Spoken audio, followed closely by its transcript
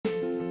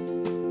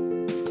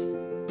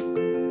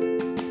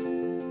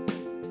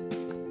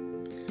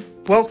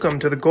Welcome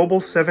to the Global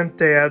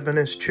Seventh-day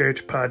Adventist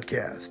Church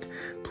podcast.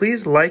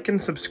 Please like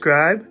and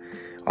subscribe.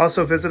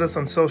 Also visit us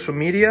on social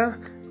media,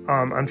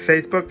 on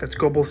Facebook, that's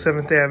Global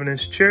Seventh-day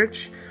Adventist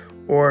Church,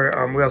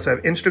 or we also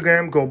have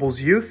Instagram,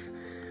 Global's Youth.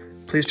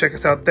 Please check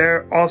us out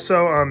there.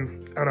 Also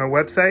on our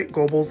website,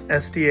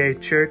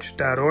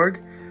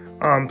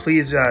 globalsdachurch.org.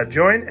 Please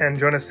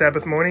join us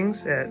Sabbath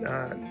mornings at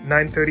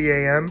 9:30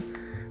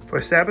 a.m.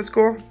 for Sabbath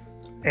school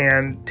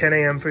and 10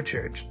 a.m. for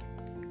church.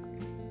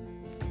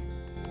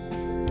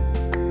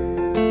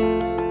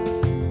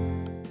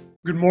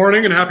 Good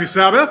morning and happy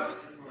Sabbath.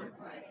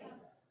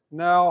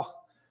 Now,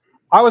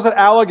 I was at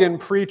Allegan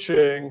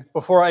preaching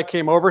before I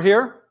came over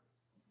here.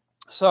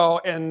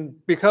 And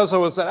because I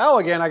was at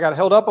Allegan, I got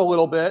held up a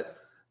little bit,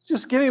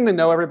 just getting to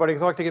know everybody,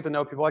 because I like to get to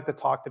know people. I like to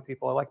talk to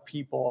people. I like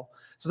people.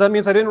 So that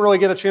means I didn't really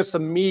get a chance to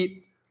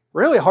meet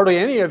really hardly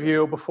any of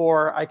you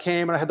before I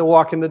came and I had to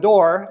walk in the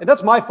door. And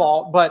that's my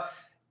fault, but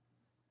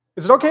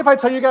is it okay if I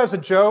tell you guys a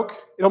joke?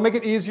 It'll make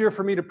it easier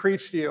for me to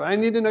preach to you. And I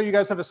need to know you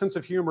guys have a sense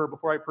of humor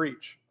before I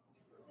preach.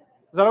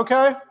 Is that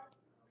okay?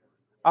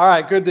 All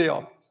right, good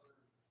deal.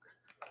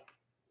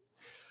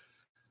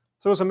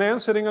 So there was a man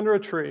sitting under a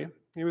tree.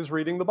 He was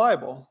reading the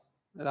Bible,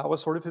 and that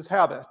was sort of his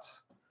habit.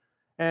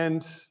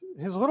 And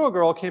his little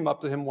girl came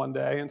up to him one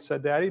day and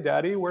said, "Daddy,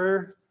 Daddy,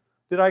 where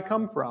did I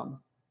come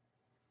from?"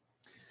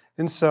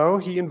 And so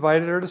he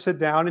invited her to sit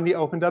down, and he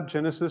opened up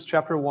Genesis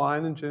chapter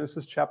 1 and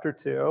Genesis chapter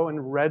 2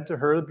 and read to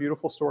her the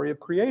beautiful story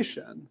of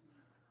creation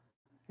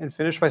and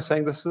finished by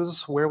saying, "This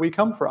is where we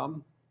come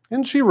from."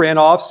 And she ran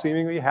off,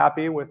 seemingly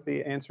happy with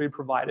the answer he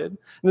provided. And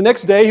the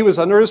next day, he was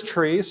under his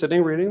tree,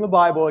 sitting, reading the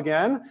Bible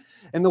again.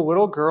 And the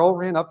little girl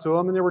ran up to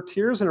him, and there were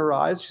tears in her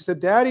eyes. She said,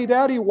 "Daddy,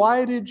 Daddy,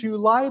 why did you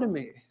lie to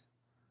me?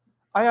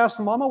 I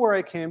asked Mama where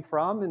I came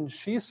from, and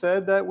she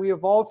said that we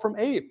evolved from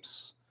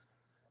apes."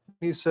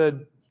 He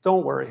said,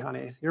 "Don't worry,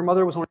 honey. Your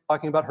mother was only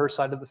talking about her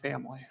side of the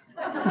family."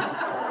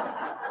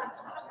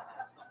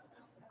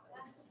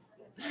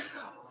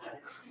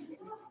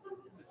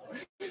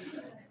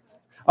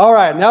 All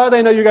right, now that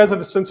I know you guys have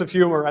a sense of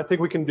humor, I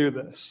think we can do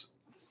this.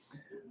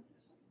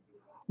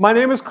 My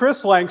name is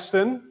Chris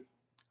Langston.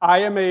 I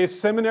am a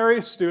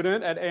seminary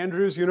student at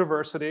Andrews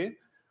University.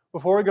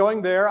 Before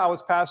going there, I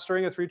was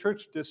pastoring a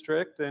three-church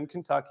district in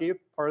Kentucky,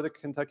 part of the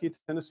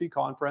Kentucky-Tennessee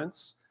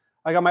Conference.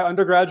 I got my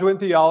undergraduate in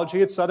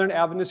theology at Southern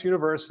Adventist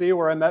University,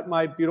 where I met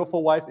my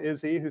beautiful wife,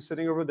 Izzy, who's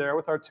sitting over there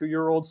with our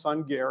 2-year-old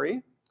son,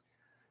 Gary.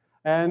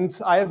 And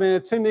I have been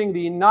attending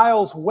the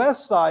Niles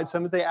West Side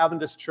Seventh-day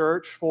Adventist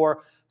Church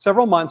for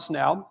several months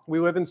now. We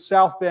live in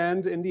South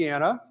Bend,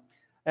 Indiana,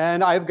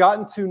 and I've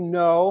gotten to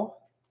know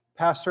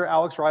Pastor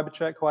Alex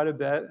Rybacek quite a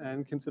bit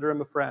and consider him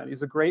a friend.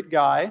 He's a great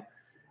guy,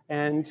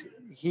 and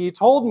he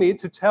told me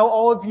to tell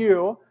all of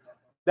you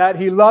that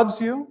he loves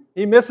you,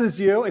 he misses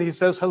you, and he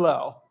says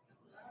hello.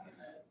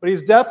 But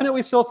he's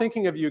definitely still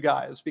thinking of you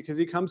guys, because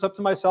he comes up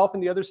to myself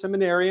and the other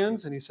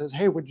seminarians and he says,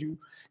 "Hey, would you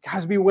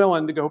guys be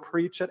willing to go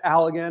preach at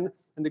Allegan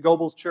in the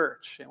Goebels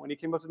Church?" And when he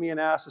came up to me and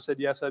asked, I said,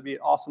 "Yes, that'd be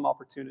an awesome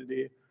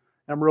opportunity.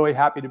 And I'm really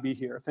happy to be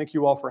here. Thank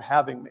you all for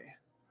having me."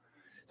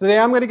 Today,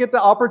 I'm going to get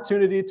the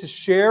opportunity to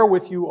share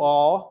with you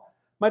all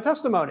my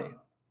testimony.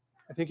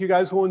 I think you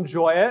guys will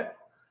enjoy it.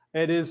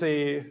 It is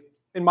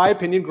in my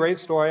opinion, great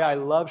story. I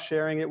love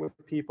sharing it with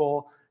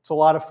people. It's a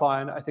lot of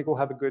fun. I think we'll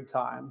have a good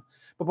time.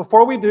 But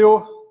before we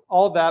do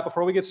all of that,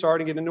 before we get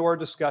started and get into our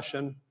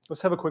discussion,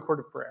 let's have a quick word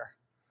of prayer.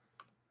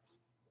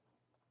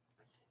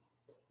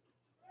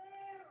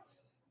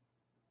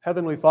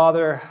 Heavenly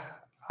Father,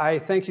 I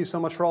thank you so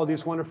much for all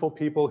these wonderful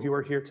people who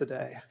are here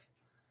today,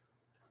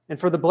 and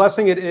for the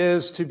blessing it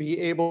is to be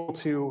able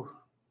to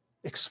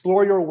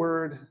explore your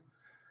word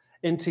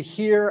and to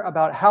hear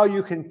about how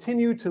you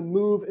continue to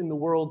move in the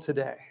world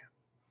today.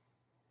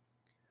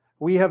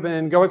 We have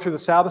been going through the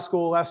Sabbath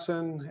school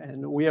lesson,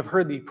 and we have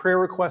heard the prayer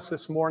requests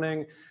this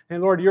morning.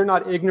 And Lord, you're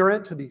not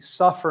ignorant to the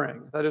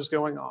suffering that is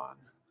going on,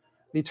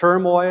 the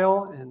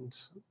turmoil and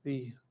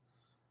the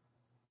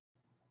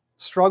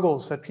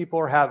struggles that people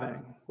are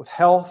having with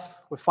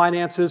health, with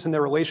finances, and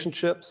their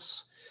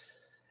relationships.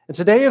 And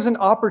today is an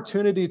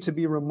opportunity to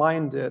be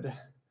reminded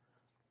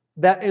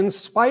that in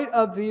spite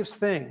of these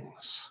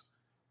things,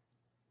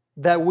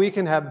 that we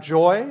can have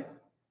joy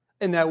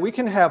and that we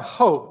can have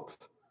hope,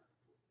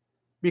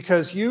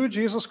 because you,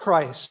 Jesus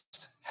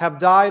Christ, have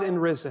died and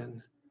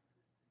risen.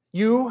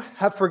 You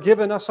have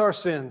forgiven us our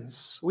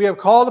sins. We have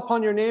called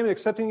upon your name,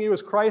 accepting you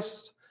as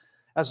Christ,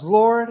 as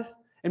Lord,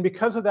 and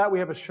because of that, we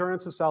have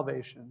assurance of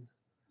salvation.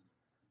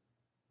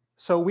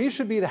 So we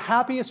should be the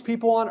happiest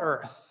people on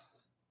earth.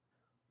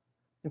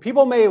 And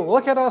people may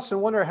look at us and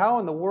wonder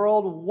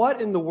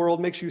what in the world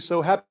makes you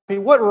so happy?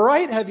 What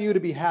right have you to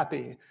be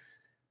happy? And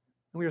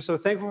we are so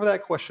thankful for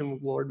that question,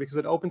 Lord, because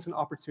it opens an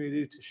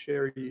opportunity to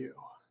share you.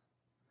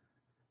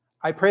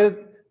 I pray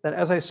that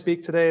as I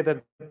speak today,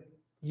 that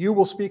you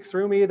will speak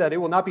through me, that it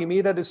will not be me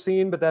that is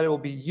seen, but that it will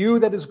be you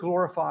that is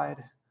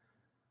glorified.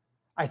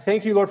 I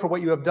thank you, Lord, for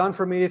what you have done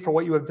for me, for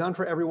what you have done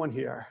for everyone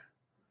here.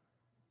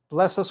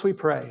 Bless us, we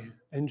pray,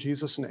 in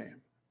Jesus'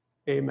 name.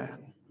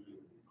 Amen.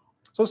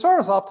 So to start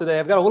us off today,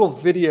 I've got a little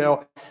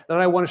video that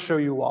I want to show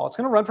you all. It's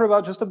going to run for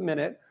about just a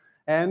minute,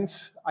 and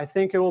I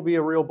think it will be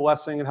a real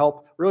blessing and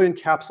help really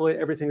encapsulate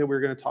everything that we're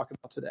going to talk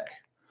about today.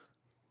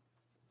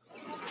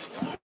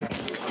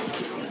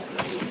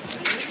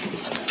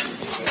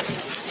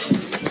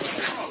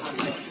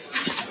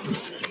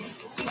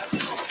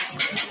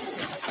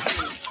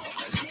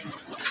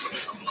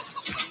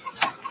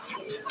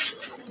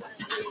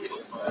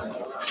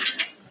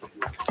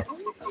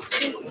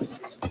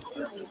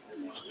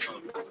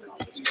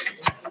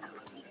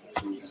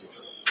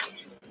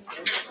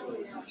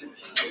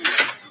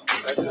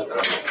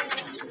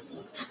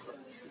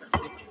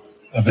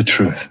 Of a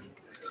truth,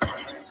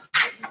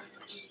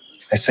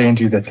 I say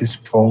unto you that this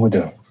poor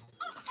widow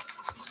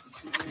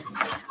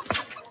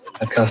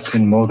hath cast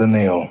in more than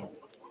they all.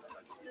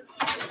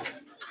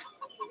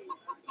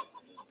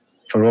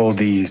 For all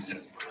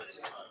these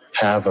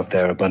have of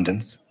their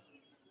abundance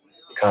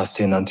cast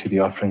in unto the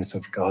offerings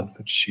of God,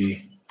 but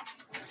she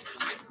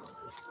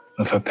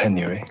of her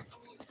penury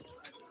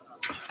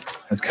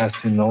has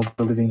cast in all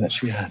the living that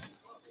she had.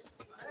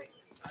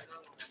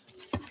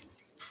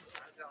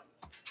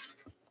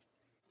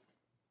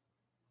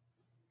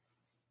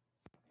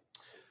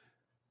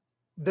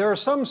 There are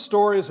some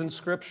stories in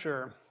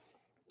Scripture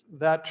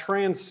that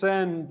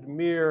transcend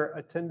mere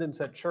attendance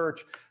at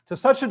church to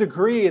such a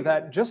degree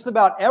that just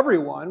about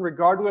everyone,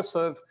 regardless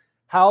of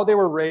how they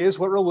were raised,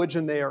 what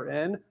religion they are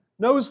in,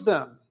 knows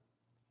them.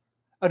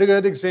 A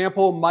good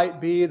example might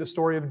be the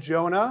story of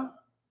Jonah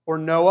or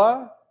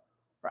Noah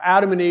or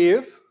Adam and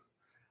Eve.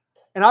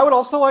 And I would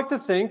also like to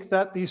think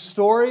that the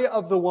story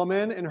of the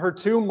woman and her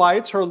 2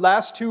 mites, her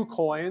last 2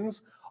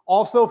 coins,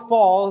 also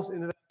falls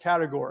into that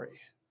category.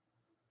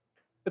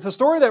 It's a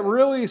story that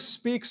really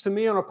speaks to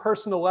me on a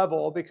personal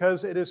level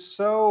because it is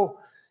so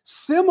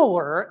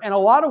similar in a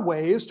lot of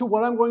ways to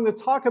what I'm going to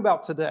talk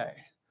about today,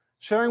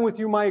 sharing with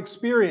you my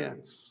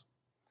experience.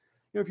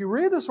 If you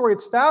read the story,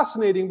 it's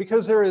fascinating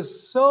because there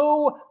is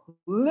so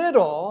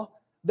little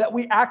that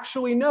we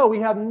actually know. We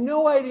have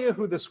no idea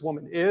who this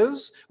woman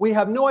is. We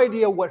have no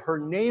idea what her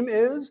name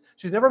is.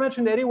 She's never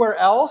mentioned anywhere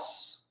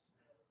else.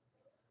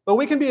 But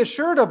we can be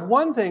assured of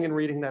one thing in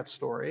reading that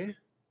story,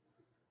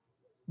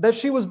 that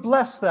she was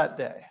blessed that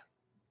day,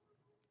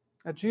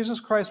 that Jesus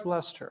Christ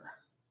blessed her.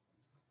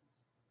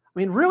 I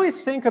mean, really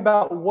think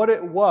about what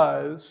it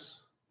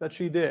was that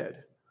she did.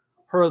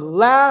 Her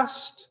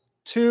last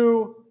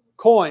 2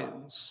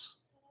 coins,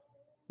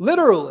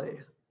 literally,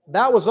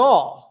 that was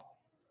all.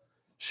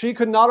 She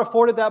could not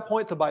afford at that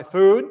point to buy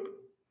food,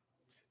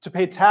 to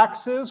pay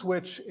taxes,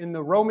 which in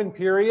the Roman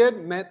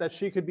period meant that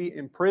she could be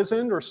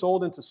imprisoned or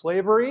sold into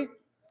slavery.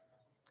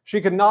 She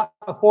could not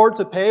afford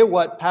to pay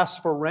what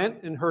passed for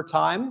rent in her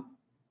time.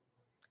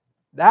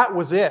 That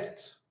was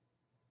it.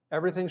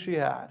 Everything she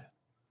had.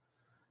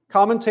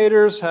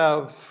 Commentators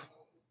have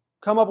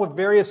come up with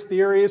various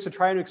theories to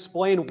try and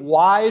explain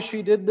why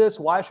she did this,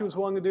 why she was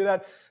willing to do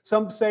that.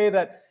 Some say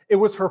that it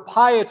was her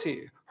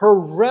piety, her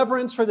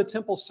reverence for the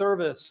temple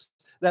service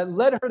that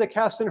led her to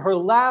cast in her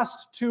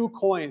last 2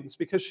 coins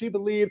because she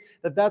believed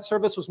that that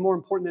service was more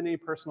important than any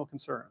personal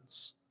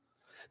concerns.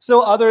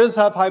 Still others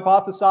have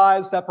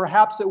hypothesized that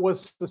perhaps it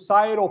was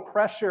societal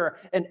pressure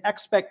and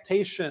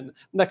expectation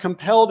that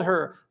compelled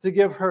her to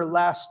give her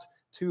last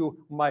 2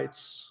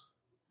 mites.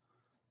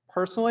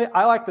 Personally,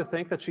 I like to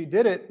think that she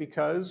did it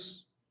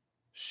because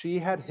she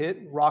had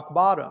hit rock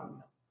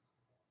bottom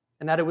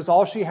and that it was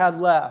all she had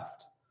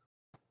left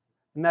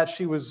and that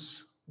she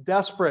was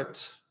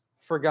desperate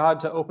for God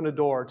to open a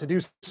door, to do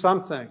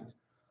something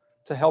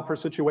to help her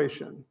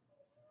situation.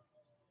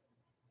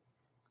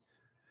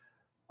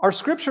 Our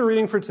scripture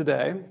reading for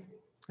today,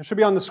 it should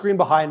be on the screen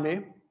behind me.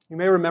 You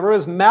may remember,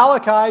 is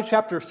Malachi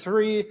chapter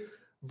 3,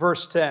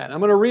 verse 10. I'm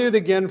going to read it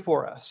again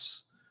for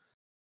us.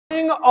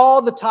 Bring all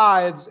the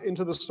tithes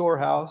into the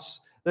storehouse,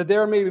 that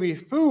there may be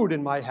food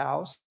in my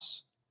house.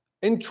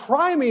 And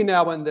try me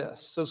now in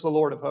this, says the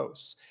Lord of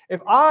hosts,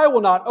 if I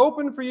will not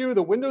open for you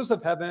the windows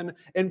of heaven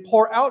and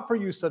pour out for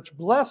you such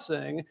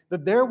blessing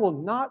that there will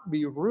not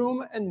be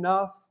room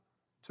enough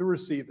to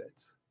receive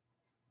it.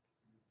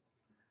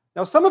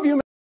 Now, some of you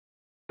may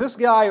this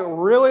guy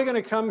really going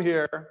to come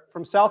here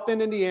from South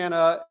Bend,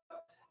 Indiana,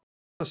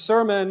 a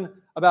sermon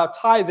about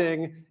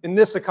tithing in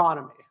this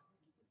economy.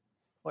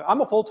 Like,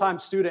 I'm a full-time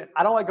student.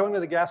 I don't like going to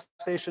the gas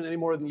station any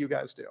more than you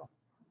guys do.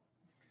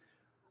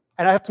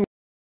 And I have to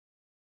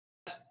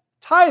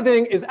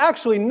tithing is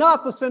actually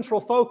not the central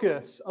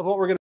focus of what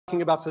we're going to be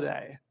talking about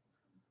today.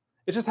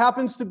 It just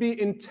happens to be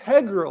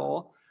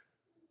integral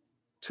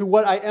to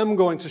what I am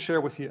going to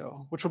share with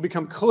you, which will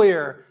become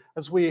clear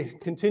as we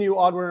continue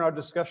onward in our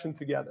discussion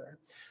together.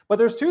 But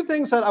there's 2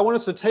 things that I want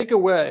us to take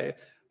away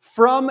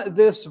from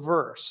this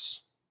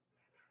verse.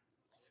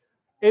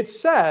 It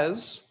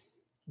says,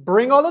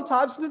 bring all the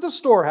tithes into the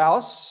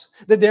storehouse,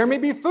 that there may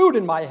be food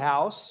in my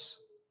house.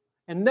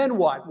 And then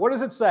what? What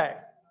does it say?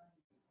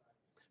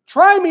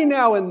 Try me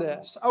now in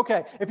this.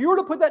 Okay, if you were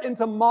to put that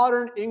into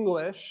modern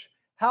English,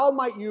 how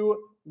might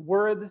you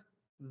word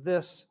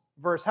this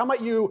verse? How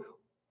might you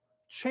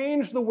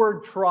change the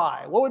word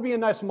try. What would be a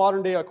nice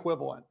modern day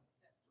equivalent?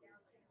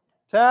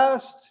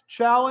 Test,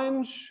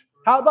 challenge.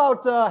 How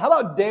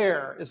about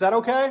dare? Is that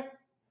okay?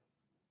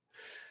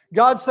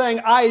 God's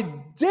saying, I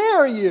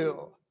dare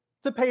you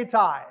to pay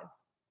tithe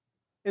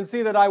and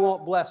see that I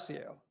won't bless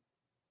you.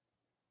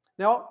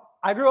 Now,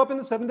 I grew up in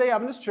the Seventh-day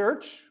Adventist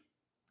church.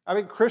 I've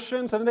been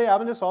Christian, Seventh-day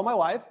Adventist all my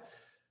life.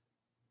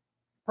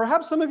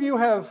 Perhaps some of you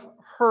have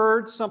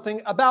heard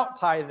something about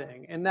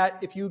tithing, and that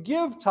if you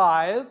give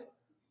tithe,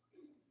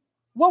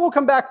 what will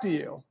come back to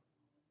you?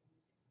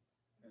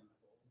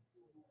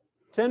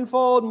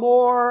 Tenfold,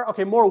 more.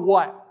 Okay, more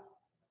what?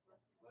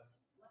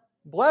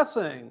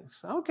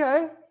 Blessings.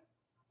 Okay,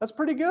 that's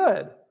pretty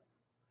good.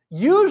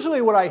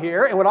 Usually what I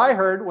hear and what I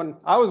heard when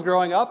I was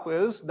growing up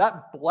is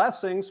that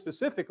blessing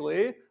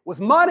specifically was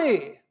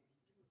money.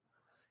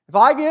 If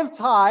I give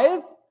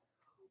tithe,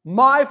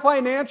 my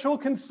financial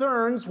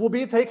concerns will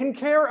be taken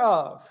care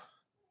of.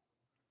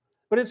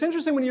 But it's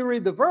interesting when you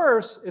read the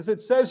verse is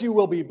it says you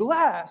will be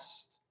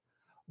blessed,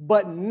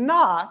 but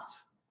not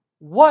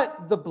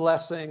what the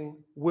blessing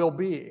will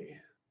be.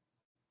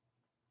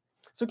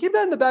 So keep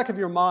that in the back of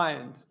your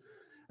mind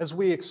as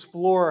we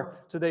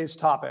explore today's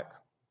topic.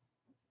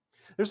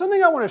 There's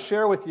something I want to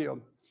share with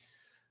you.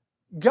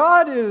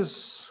 God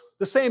is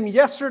the same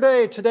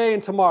yesterday, today,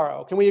 and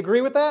tomorrow. Can we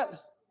agree with that?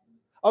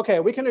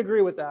 Okay, we can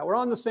agree with that. We're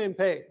on the same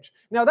page.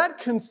 Now, that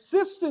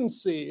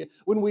consistency,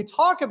 when we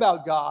talk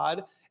about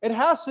God, it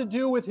has to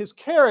do with his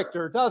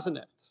character, doesn't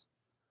it?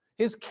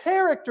 His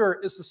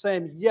character is the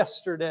same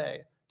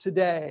yesterday,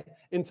 today,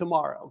 and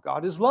tomorrow.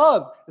 God is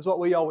love, is what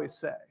we always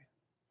say.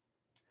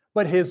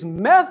 But his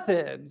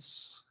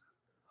methods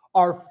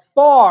are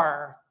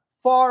far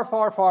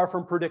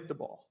from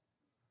predictable.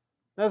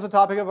 That's the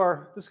topic of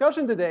our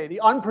discussion today, the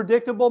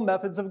unpredictable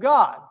methods of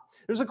God.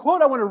 There's a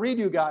quote I want to read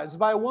you guys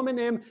by a woman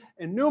named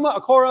Enuma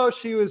Okoro.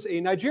 She was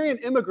a Nigerian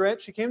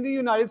immigrant. She came to the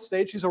United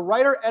States. She's a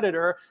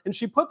writer-editor, and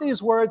she put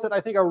these words that I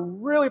think are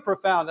really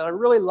profound, that I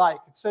really like.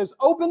 It says,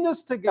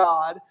 openness to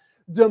God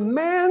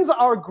demands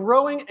our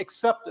growing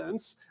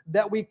acceptance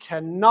that we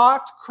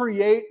cannot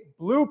create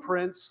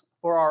blueprints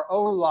for our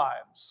own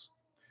lives.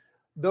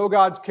 Though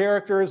God's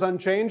character is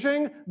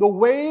unchanging, the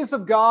ways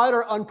of God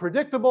are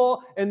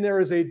unpredictable, and there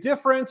is a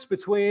difference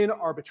between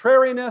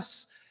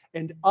arbitrariness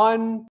and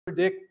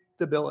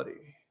unpredictability.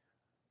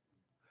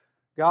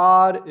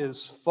 God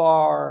is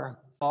far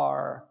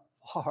from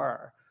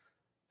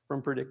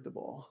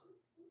predictable.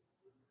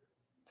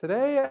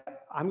 Today,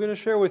 I'm going to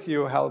share with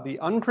you how the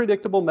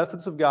unpredictable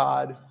methods of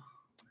God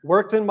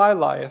worked in my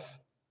life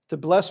to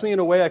bless me in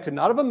a way I could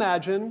not have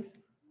imagined,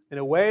 in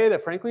a way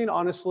that, frankly and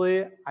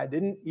honestly, I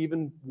didn't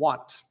even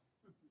want.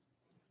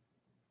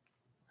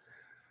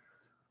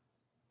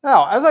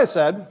 Now, as I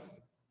said,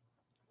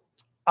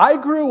 I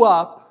grew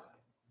up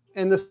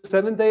in the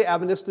Seventh-day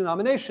Adventist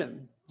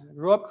denomination. I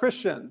grew up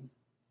Christian.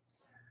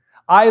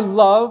 I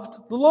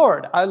loved the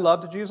Lord. I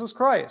loved Jesus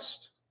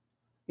Christ.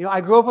 You know,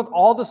 I grew up with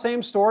all the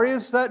same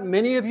stories that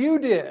many of you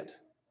did.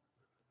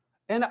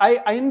 And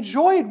I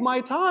enjoyed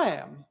my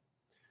time.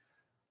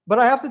 But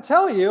I have to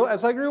tell you,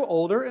 as I grew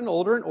older and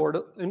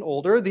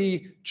older,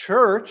 the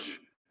church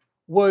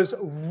was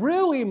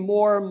really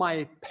more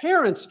my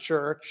parents'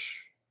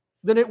 church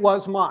than it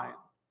was mine.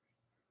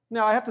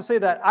 Now, I have to say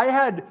that I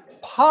had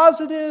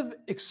positive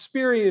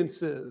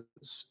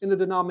experiences in the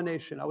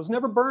denomination. I was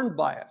never burned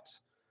by it.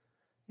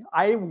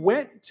 I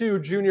went to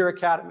junior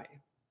academy,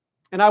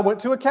 and I went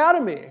to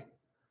academy.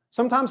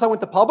 Sometimes I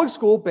went to public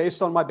school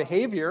based on my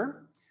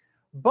behavior,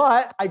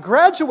 but I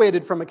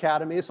graduated from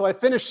academy, so I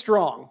finished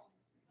strong.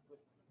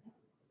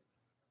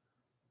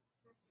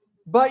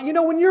 But, you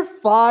know, when you're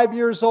 5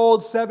 years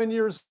old, 7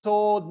 years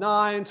old,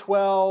 9,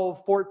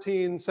 12,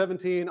 14,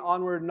 17,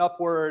 onward and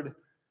upward,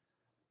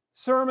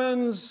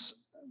 sermons,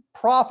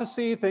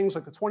 prophecy, things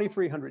like the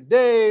 2,300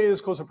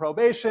 days, close of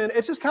probation,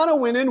 it just kind of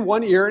went in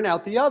one ear and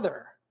out the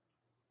other.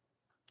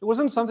 It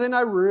wasn't something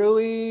I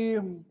really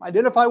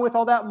identified with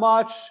all that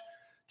much.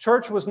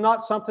 Church was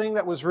not something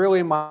that was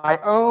really my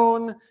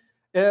own.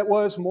 It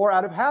was more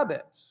out of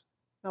habit.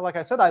 Now, like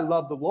I said, I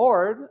love the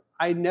Lord.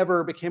 I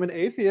never became an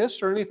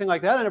atheist or anything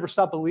like that. I never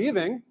stopped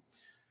believing.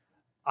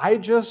 I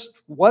just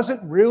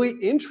wasn't really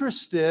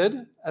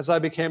interested, as I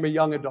became a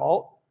young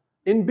adult,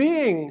 in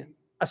being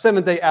a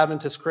Seventh-day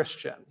Adventist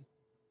Christian.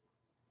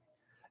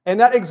 And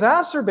that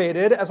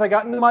exacerbated as I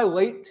got into my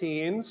late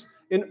teens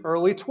and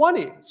early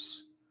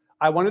 20s.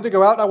 I wanted to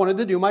go out, I wanted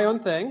to do my own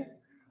thing.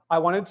 I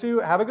wanted to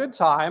have a good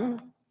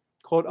time,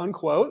 quote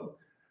unquote.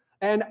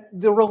 And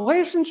the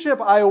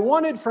relationship I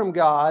wanted from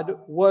God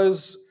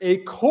was a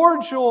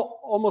cordial,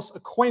 almost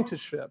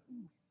acquaintanceship.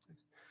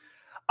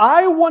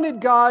 I wanted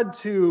God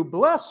to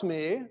bless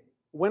me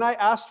when I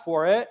asked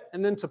for it,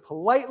 and then to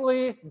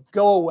politely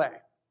go away.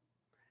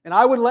 And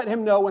I would let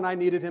him know when I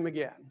needed him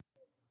again.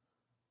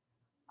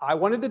 I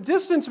wanted the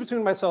distance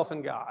between myself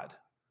and God.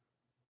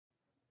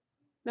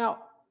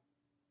 Now,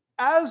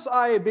 as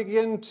I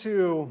begin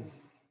to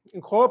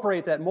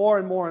incorporate that more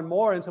and more and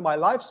more into my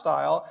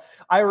lifestyle,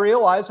 I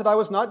realized that I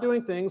was not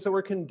doing things that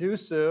were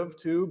conducive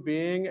to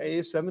being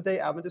a Seventh-day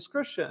Adventist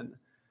Christian.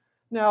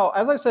 Now,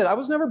 as I said, I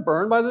was never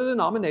burned by the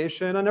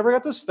denomination. I never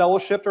got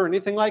disfellowshipped or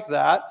anything like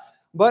that.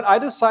 But I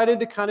decided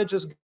to kind of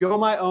just go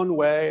my own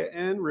way,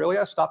 and really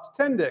I stopped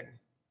attending.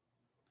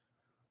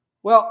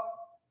 Well,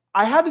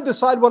 I had to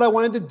decide what I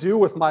wanted to do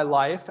with my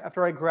life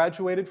after I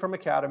graduated from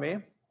academy.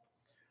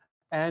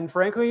 And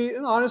frankly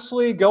and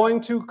honestly,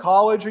 going to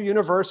college or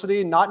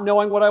university, not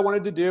knowing what I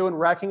wanted to do and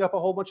racking up a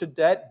whole bunch of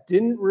debt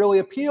didn't really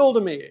appeal to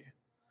me.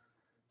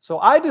 So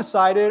I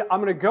decided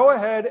I'm going to go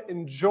ahead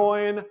and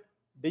join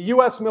the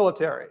U.S.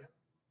 military.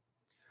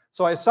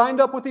 So I signed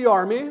up with the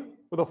Army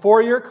with a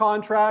 4-year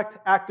contract,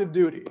 active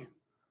duty.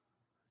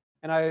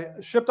 And I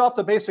shipped off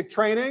the basic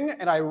training,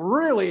 and I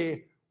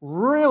really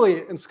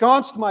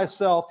ensconced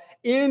myself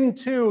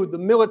into the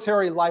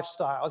military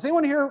lifestyle. Is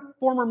anyone here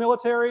former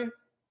military?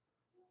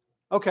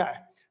 Okay,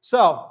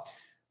 so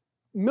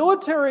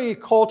military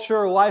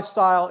culture,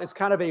 lifestyle is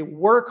kind of a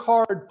work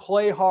hard,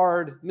 play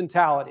hard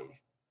mentality.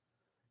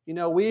 You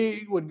know,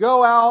 we would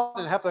go out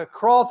and have to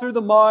crawl through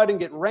the mud and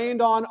get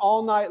rained on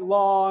all night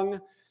long,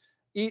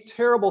 eat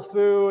terrible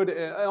food,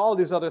 and all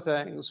these other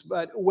things.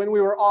 But when we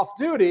were off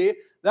duty,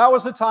 that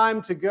was the time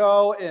to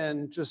go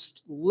and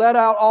just let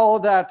out all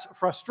of that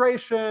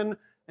frustration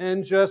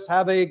and just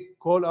have a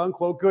quote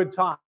unquote good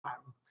time.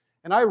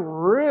 And I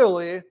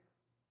really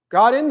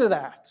got into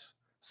that.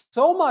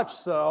 So much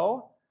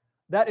so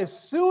that as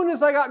soon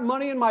as I got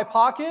money in my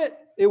pocket,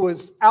 it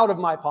was out of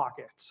my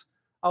pocket.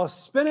 I was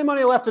spending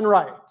money left and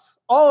right,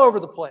 all over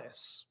the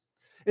place.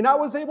 And I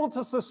was able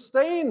to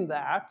sustain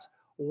that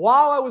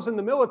while I was in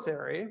the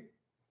military.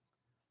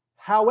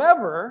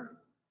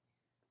 However,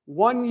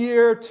 1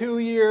 year, 2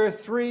 year,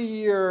 3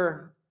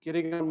 year,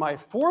 getting on my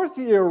 4th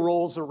year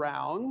rolls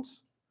around,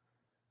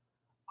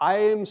 I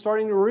am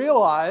starting to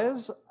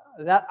realize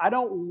that I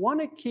don't want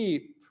to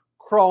keep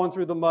crawling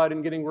through the mud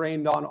and getting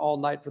rained on all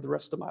night for the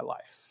rest of my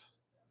life.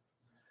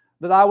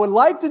 That I would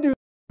like to do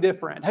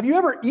different. Have you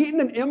ever eaten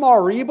an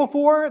MRE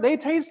before? They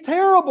taste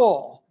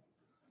terrible.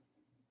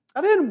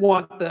 I didn't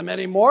want them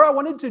anymore. I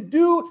wanted to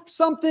do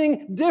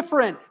something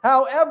different.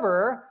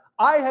 However,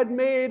 I had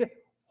made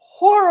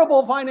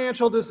horrible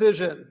financial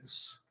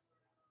decisions.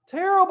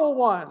 Terrible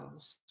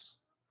ones.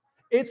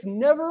 It's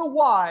never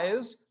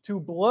wise to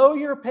blow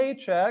your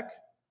paycheck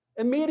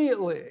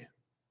immediately.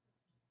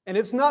 And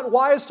it's not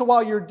wise to,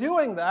 while you're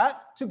doing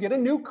that, to get a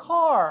new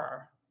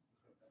car.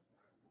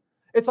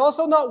 It's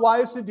also not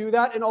wise to do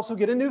that and also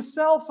get a new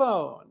cell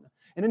phone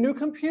and a new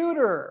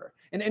computer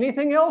and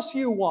anything else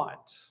you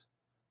want.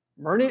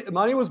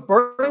 Money was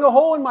burning a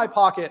hole in my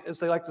pocket, as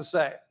they like to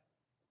say.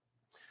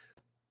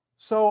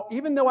 So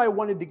even though I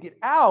wanted to get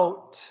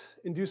out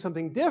and do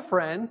something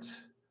different,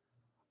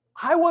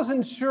 I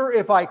wasn't sure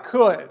if I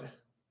could.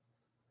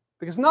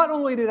 Because not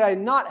only did I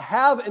not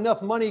have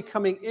enough money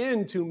coming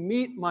in to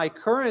meet my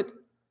current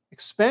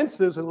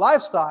expenses and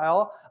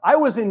lifestyle, I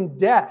was in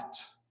debt.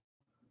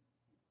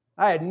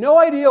 I had no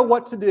idea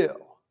what to do.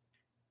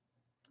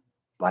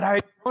 But I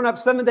had grown up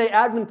Seventh-day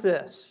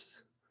Adventist.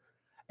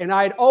 And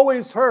I'd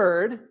always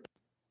heard,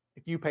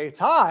 if you pay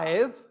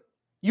tithe,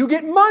 you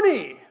get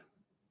money.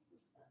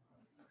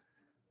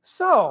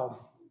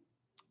 So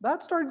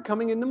that started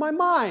coming into my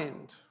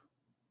mind.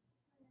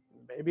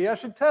 Maybe I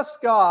should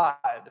test God.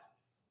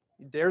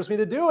 He dares me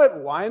to do it.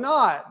 Why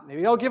not?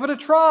 Maybe I'll give it a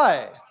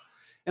try.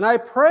 And I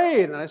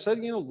prayed and I said,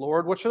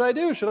 Lord, what should I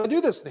do? Should I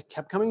do this? They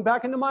kept coming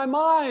back into my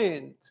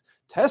mind.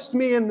 Test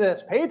me in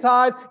this. Pay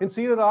tithe and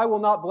see that I will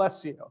not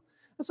bless you.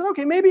 I said,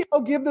 okay, maybe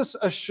I'll give this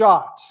a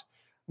shot.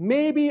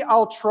 Maybe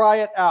I'll try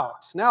it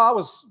out. Now, I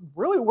was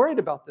really worried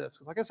about this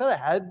because, like I said, I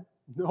had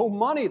no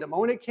money. The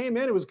moment it came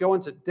in, it was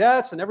going to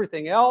debts and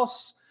everything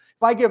else.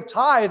 If I give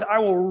tithe, I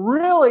will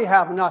really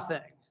have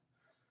nothing.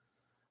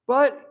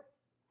 But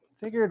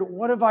I figured,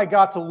 what have I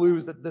got to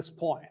lose at this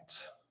point?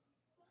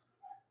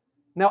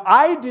 Now,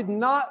 I did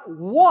not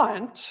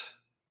want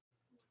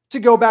to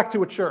go back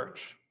to a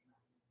church.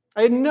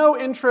 I had no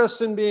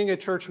interest in being a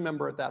church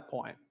member at that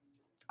point.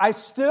 I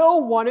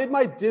still wanted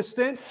my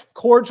distant,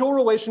 cordial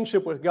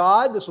relationship with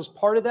God. This was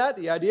part of that,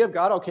 the idea of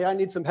God, okay, I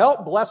need some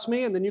help, bless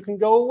me, and then you can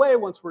go away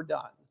once we're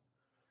done.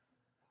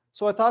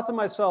 So I thought to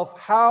myself,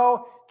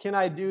 how can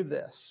I do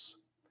this?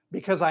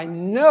 Because I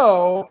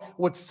know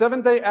what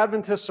Seventh-day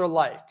Adventists are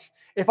like.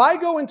 If I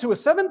go into a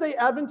Seventh-day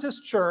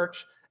Adventist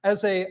church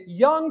as a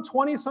young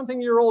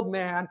 20-something-year-old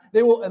man,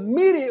 they will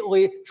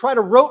immediately try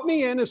to rope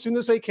me in as soon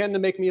as they can to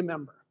make me a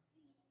member.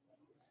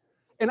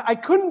 And I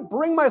couldn't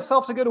bring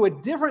myself to go to a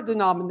different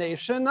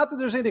denomination. Not that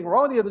there's anything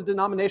wrong with the other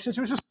denominations.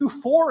 It was just too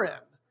foreign.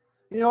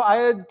 I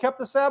had kept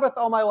the Sabbath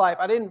all my life.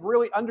 I didn't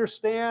really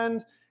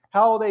understand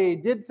how they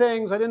did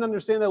things. I didn't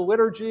understand the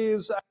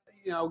liturgies.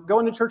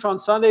 Going to church on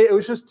Sunday, it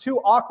was just too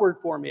awkward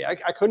for me. I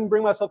couldn't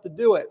bring myself to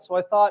do it. So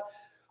I thought,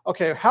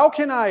 okay, how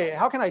can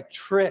I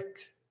trick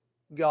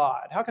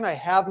God? How can I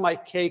have my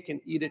cake and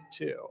eat it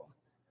too?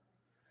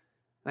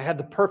 And I had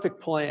the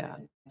perfect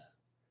plan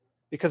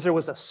because there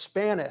was a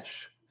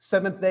Spanish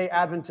Seventh-day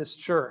Adventist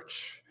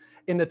church.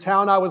 in the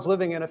town I was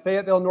living in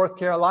Fayetteville, North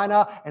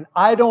Carolina, and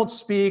I don't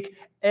speak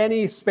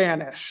any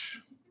Spanish.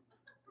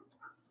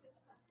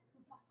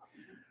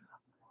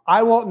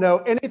 I won't know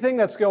anything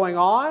that's going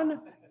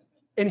on.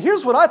 And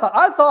here's what I thought.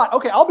 I thought,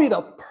 okay, I'll be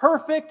the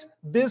perfect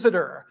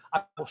visitor.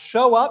 I will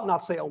show up,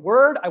 not say a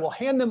word. I will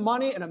hand them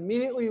money and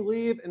immediately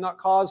leave and not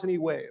cause any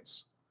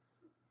waves.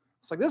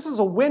 It's like, this is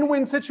a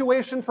win-win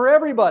situation for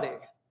everybody.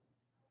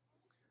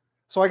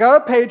 So I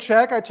got a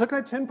paycheck. I took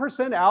my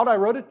 10% out. I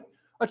wrote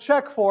a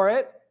check for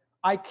it.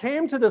 I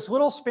came to this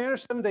little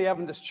Spanish Seventh-day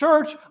Adventist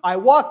church. I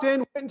walked in,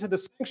 went into the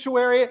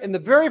sanctuary, and the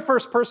very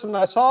first person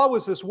I saw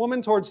was this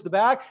woman towards the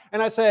back.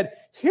 And I said,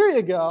 here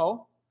you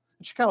go.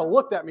 And she kind of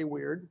looked at me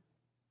weird.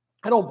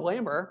 I don't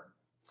blame her.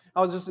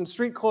 I was just in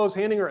street clothes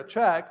handing her a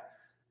check.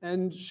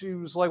 And she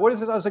was like, what is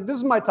this? I was like, this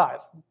is my tithe.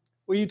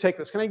 Will you take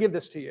this? Can I give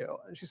this to you?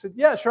 And she said,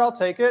 yeah, sure, I'll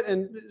take it.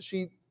 And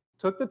she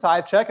took the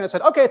tithe check. And I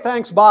said, okay,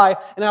 thanks, bye.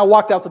 And I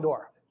walked out the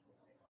door.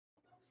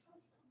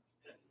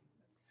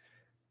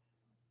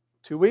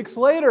 2 weeks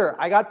later,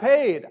 I got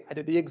paid. I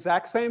did the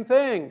exact same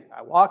thing.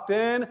 I walked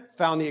in,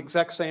 found the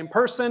exact same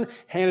person,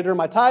 handed her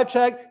my tithe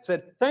check,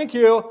 said, thank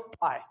you,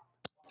 bye.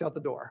 Walked out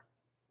the door.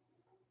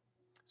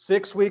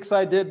 6 weeks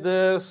I did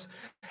this.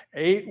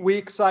 8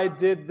 weeks I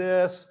did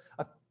this.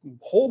 A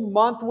whole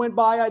month went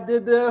by I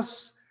did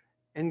this.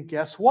 And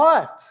guess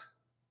what?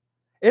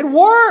 It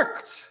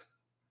worked.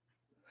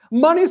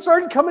 Money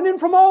started coming in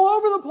from all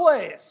over the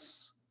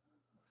place.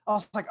 I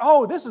was like,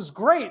 oh, this is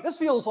great. This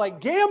feels like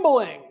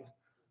gambling.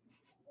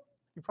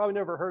 You probably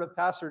never heard a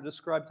pastor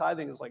describe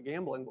tithing as like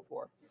gambling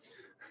before.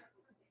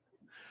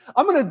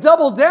 I'm going to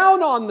double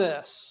down on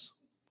this.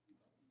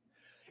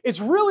 It's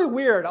really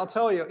weird, I'll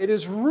tell you. It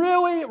is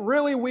really,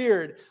 really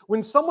weird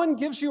when someone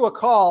gives you a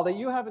call that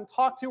you haven't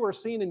talked to or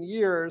seen in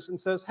years and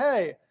says,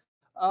 hey,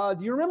 do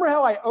you remember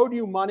how I owed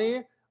you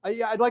money?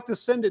 I'd like to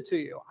send it to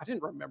you. I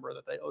didn't remember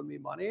that they owed me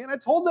money, and I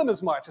told them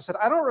as much. I said,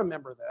 I don't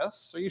remember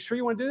this. Are you sure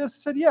you want to do this?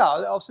 I said, yeah,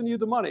 I'll send you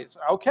the money. I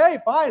said, okay,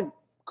 fine,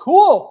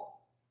 cool.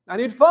 I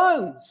need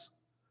funds.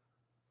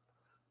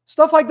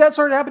 Stuff like that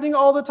started happening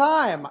all the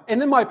time.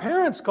 And then my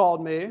parents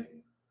called me,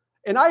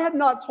 and I had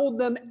not told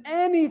them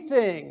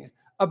anything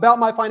about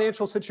my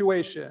financial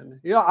situation.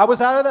 You know, I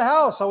was out of the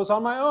house. I was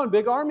on my own,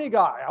 big army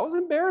guy. I was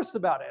embarrassed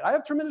about it. I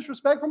have tremendous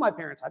respect for my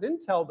parents. I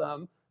didn't tell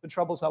them the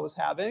troubles I was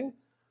having.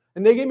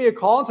 And they gave me a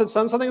call and said,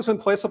 son, something has been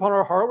placed upon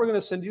our heart. We're going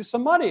to send you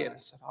some money. And I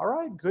said, all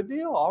right, good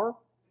deal. All right.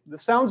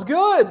 This sounds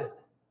good. I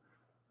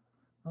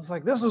was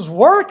like, this is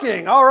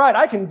working. All right,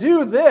 I can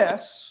do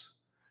this.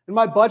 And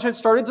my budget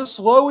started to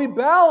slowly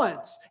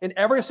balance. And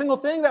every single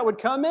thing that would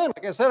come in,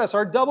 like I said, I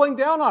started doubling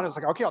down on it. It's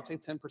like, okay, I'll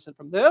take 10%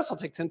 from this. I'll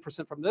take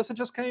 10% from this. It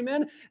just came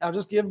in. And I'll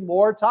just give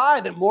more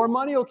tithe, and more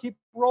money will keep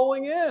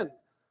rolling in.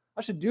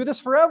 I should do this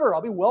forever.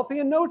 I'll be wealthy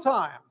in no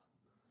time.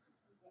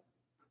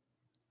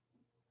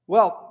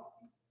 Well,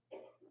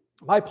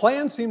 my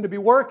plan seemed to be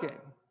working.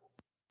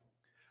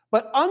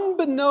 But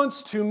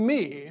unbeknownst to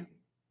me,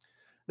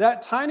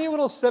 that tiny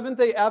little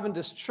Seventh-day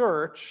Adventist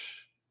church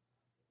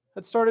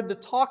had started to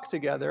talk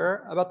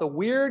together about the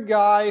weird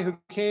guy who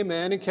came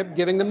in and kept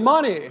giving them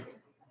money.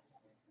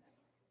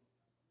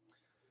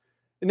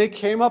 And they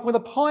came up with a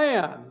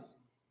plan.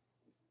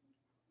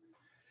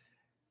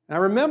 And I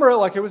remember it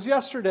like it was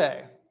yesterday.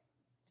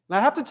 And I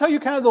have to tell you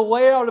kind of the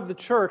layout of the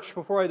church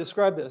before I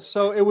describe this.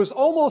 So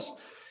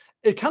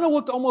it kind of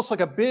looked almost like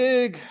a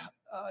big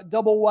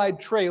double-wide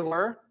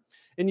trailer.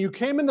 And you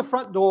came in the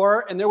front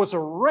door, and there was a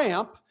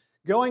ramp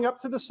going up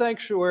to the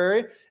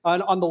sanctuary.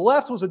 And on the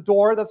left was a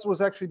door that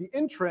was actually the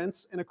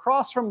entrance. And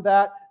across from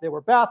that, there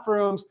were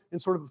bathrooms and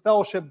sort of a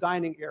fellowship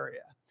dining area.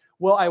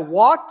 Well, I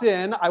walked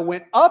in, I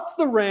went up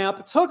the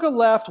ramp, took a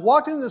left,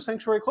 walked into the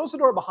sanctuary, closed the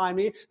door behind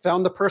me,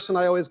 found the person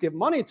I always give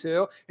money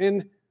to,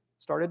 and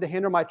started to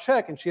hand her my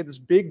check. And she had this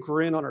big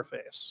grin on her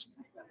face.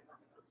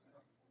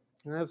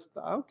 And that's,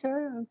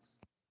 okay,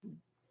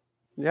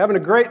 you're having a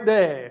great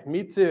day.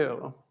 Me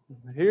too.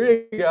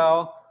 Here you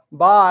go.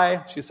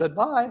 Bye. She said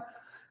bye.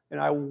 And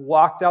I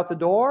walked out the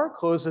door,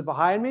 closed it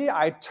behind me.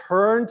 I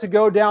turned to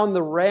go down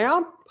the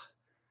ramp,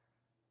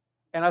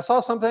 and I saw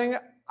something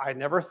I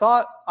never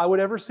thought I would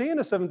ever see in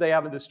a Seventh-day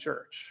Adventist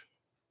church.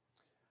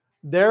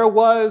 There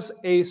was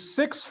a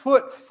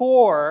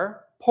 6'4"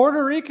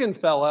 Puerto Rican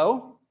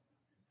fellow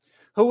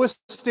who was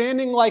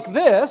standing like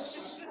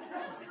this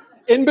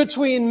in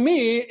between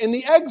me and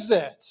the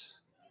exit.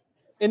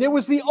 And it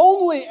was the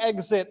only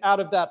exit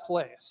out of that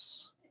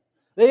place.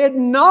 They had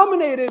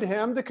nominated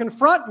him to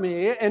confront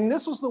me, and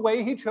this was the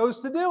way he chose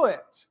to do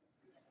it.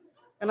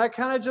 And I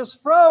kind of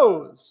just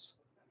froze.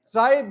 Because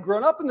I had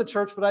grown up in the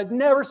church, but I'd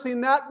never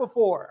seen that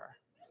before.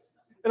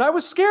 And I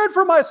was scared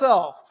for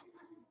myself.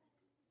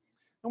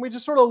 And we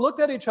just sort of looked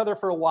at each other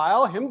for a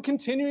while, him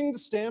continuing to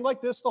stand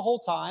like this the whole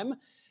time.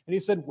 And he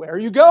said, where are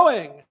you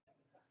going?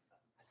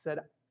 I said,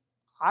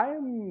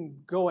 I'm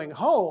going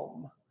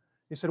home.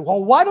 He said,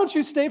 well, why don't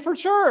you stay for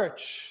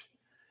church?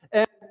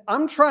 And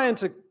I'm trying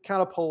to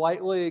kind of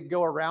politely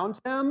go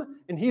around him,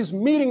 and he's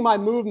meeting my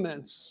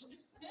movements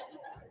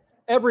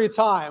every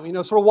time,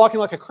 sort of walking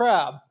like a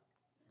crab.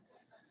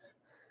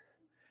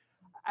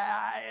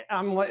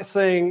 I'm like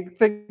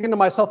thinking to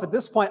myself at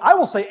this point, I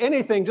will say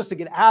anything just to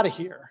get out of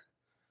here.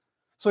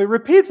 So he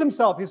repeats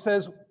himself. He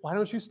says, why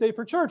don't you stay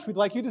for church? We'd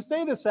like you to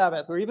stay this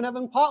Sabbath. We're even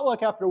having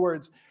potluck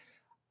afterwards.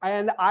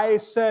 And I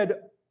said,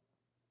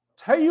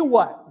 tell you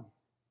what,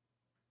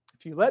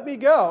 if you let me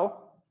go,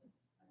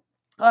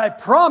 I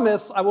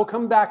promise I will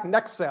come back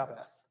next Sabbath.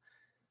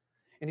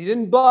 And he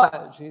didn't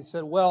budge. He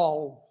said,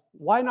 well,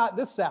 why not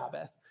this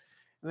Sabbath?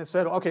 And I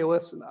said, okay,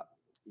 listen up.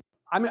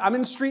 I'm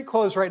in street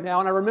clothes right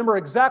now, and I remember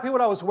exactly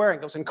what I was wearing.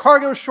 I was in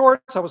cargo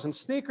shorts, I was in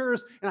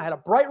sneakers, and I had a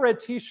bright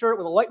red t-shirt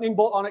with a lightning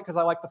bolt on it because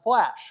I like the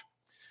Flash.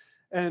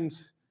 And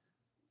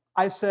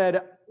I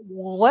said,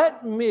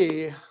 let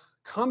me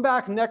come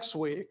back next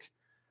week.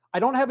 I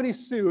don't have any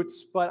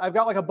suits, but I've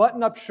got like a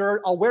button-up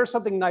shirt. I'll wear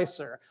something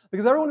nicer.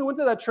 Because everyone who went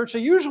to that church, they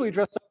usually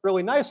dressed up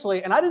really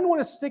nicely, and I didn't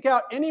want to stick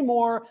out any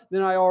more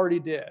than I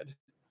already did.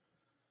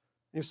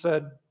 He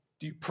said,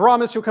 do you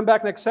promise you'll come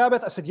back next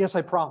Sabbath? I said, yes,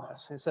 I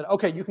promise. He said,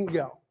 okay, you can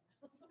go.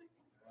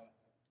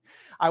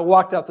 I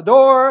walked out the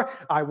door.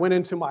 I went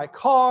into my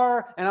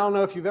car. And I don't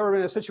know if you've ever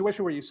been in a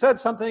situation where you said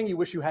something you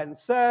wish you hadn't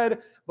said,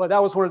 but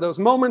that was one of those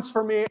moments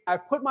for me. I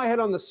put my head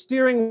on the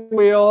steering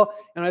wheel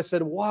and I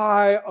said,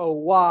 why, oh,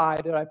 why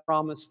did I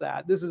promise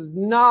that? This is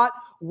not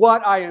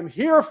what I am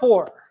here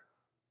for.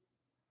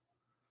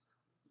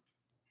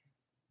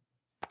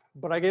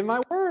 But I gave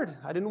my word.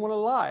 I didn't want to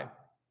lie.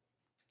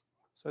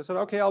 So I said,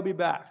 okay, I'll be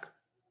back.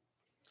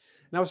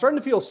 And I was starting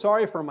to feel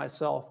sorry for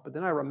myself, but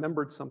then I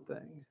remembered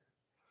something.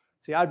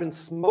 See, I'd been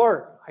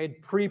smart. I had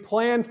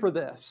pre-planned for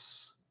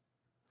this.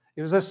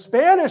 It was a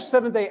Spanish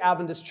Seventh-day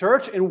Adventist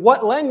church. In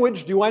what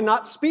language do I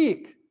not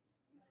speak?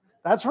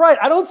 That's right.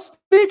 I don't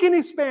speak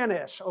any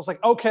Spanish. I was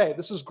like, okay,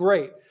 this is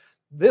great.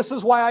 This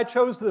is why I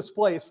chose this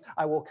place.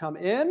 I will come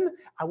in.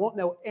 I won't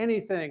know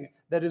anything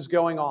that is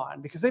going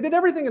on because they did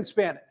everything in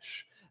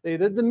Spanish. They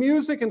did the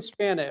music in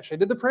Spanish. They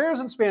did the prayers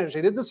in Spanish.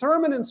 They did the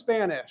sermon in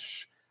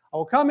Spanish. I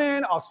will come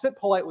in, I'll sit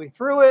politely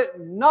through it,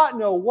 not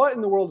know what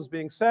in the world is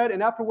being said,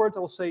 and afterwards I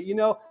will say, you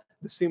know,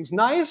 this seems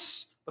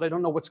nice, but I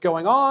don't know what's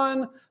going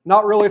on.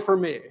 Not really for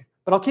me,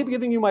 but I'll keep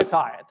giving you my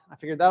tithe. I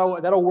figured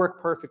that'll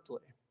work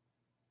perfectly.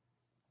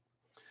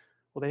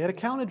 Well, they had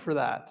accounted for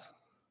that.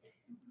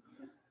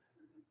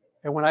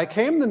 And when I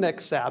came the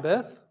next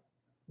Sabbath,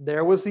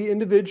 there was the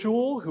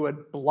individual who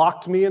had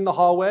blocked me in the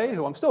hallway,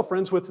 who I'm still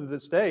friends with to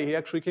this day. He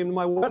actually came to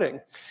my wedding.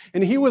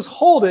 And he was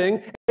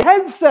holding a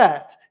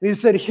headset. And he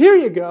said, here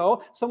you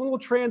go. Someone will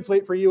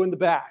translate for you in the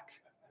back.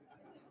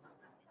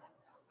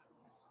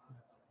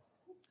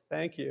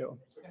 Thank you.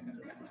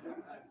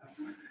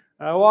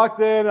 I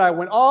walked in. I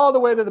went all the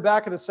way to the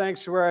back of the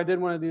sanctuary. I did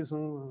one of these.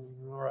 All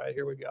right,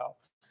 here we go.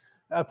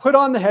 I put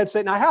on the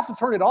headset. And I have to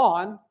turn it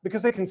on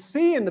because they can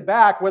see in the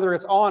back whether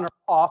it's on or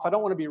off. I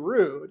don't want to be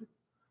rude.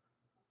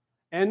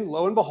 And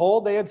lo and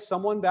behold, they had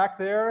someone back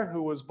there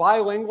who was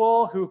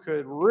bilingual, who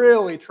could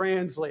really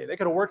translate. They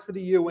could have worked for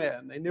the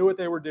UN. They knew what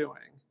they were doing.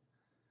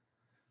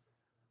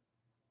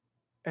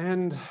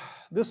 And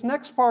this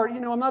next part,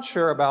 I'm not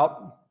sure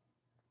about.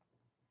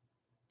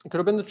 It could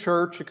have been the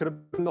church. It could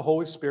have been the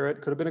Holy Spirit.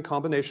 It could have been a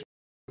combination.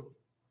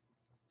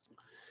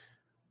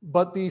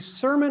 But the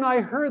sermon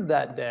I heard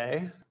that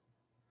day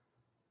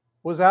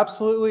was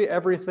absolutely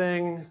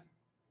everything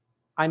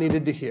I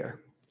needed to hear.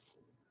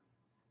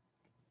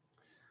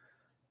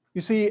 You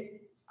see,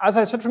 as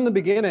I said from the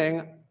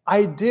beginning,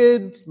 I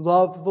did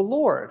love the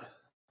Lord.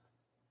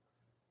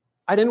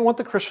 I didn't want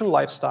the Christian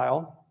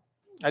lifestyle.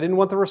 I didn't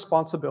want the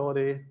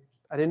responsibility.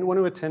 I didn't want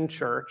to attend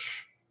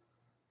church.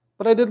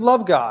 But I did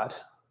love God.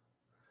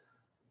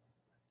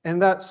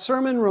 And that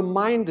sermon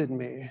reminded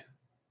me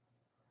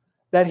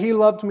that He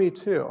loved me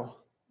too.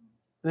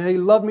 And that He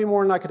loved me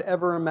more than I could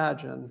ever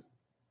imagine.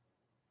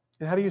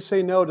 And how do you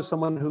say no to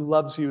someone who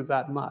loves you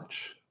that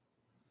much?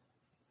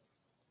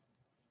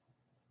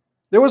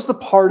 There was the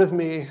part of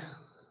me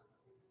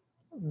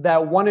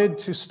that wanted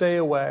to stay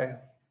away,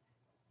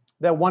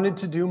 that wanted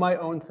to do my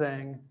own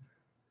thing,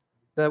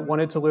 that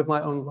wanted to live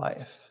my own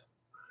life.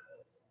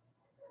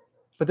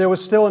 But there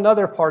was still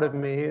another part of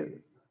me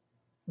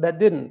that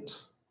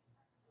didn't,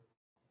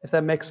 if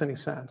that makes any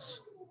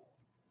sense.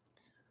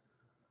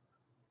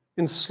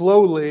 And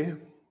slowly,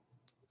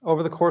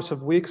 over the course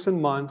of weeks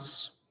and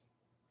months,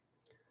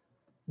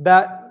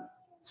 that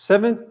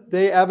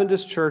Seventh-day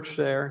Adventist church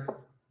there,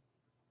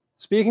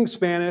 speaking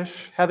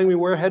Spanish, having me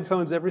wear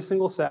headphones every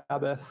single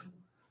Sabbath,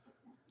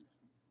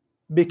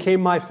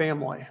 became my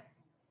family.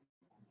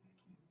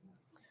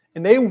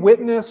 And they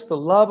witnessed the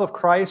love of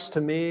Christ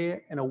to me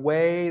in a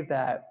way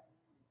that,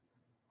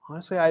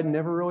 honestly, I had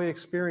never really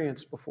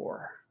experienced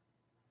before.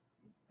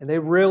 And they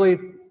really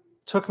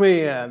took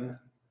me in,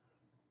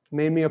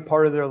 made me a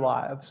part of their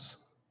lives.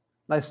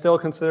 And I still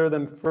consider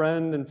them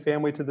friend and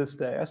family to this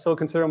day. I still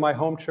consider my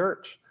home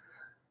church.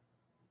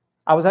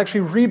 I was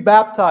actually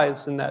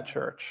rebaptized in that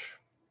church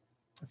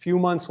a few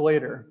months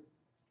later,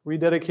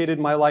 rededicated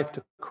my life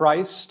to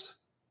Christ.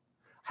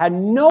 Had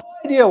no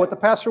idea what the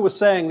pastor was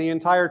saying the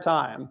entire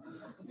time,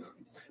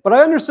 but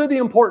I understood the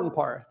important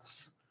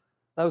parts.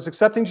 I was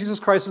accepting Jesus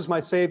Christ as my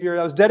Savior.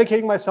 I was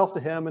dedicating myself to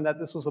him, and that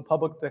this was a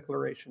public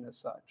declaration as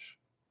such.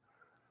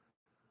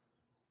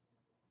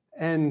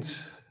 And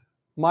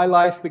my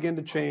life began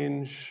to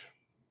change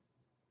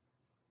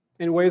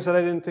in ways that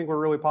I didn't think were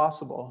really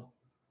possible.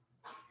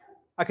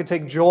 I could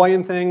take joy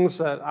in things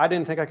that I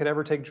didn't think I could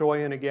ever take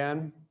joy in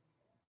again.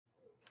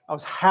 I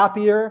was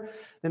happier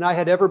than I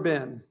had ever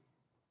been.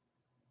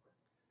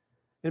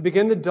 It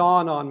began to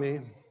dawn on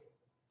me,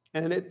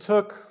 and it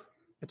took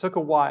a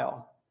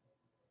while.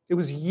 It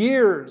was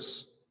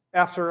years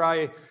after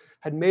I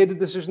had made the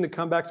decision to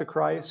come back to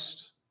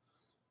Christ.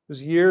 It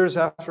was years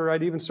after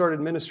I'd even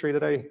started ministry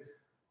that I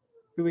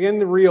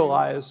began to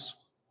realize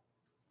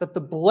that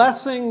the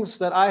blessings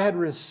that I had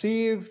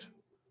received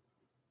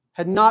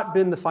had not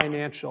been the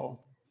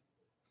financial,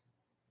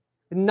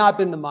 had not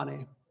been the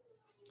money.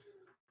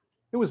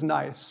 It was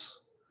nice,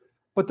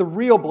 but the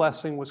real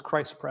blessing was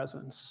Christ's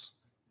presence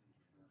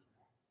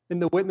in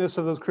the witness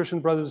of those Christian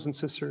brothers and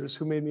sisters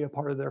who made me a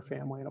part of their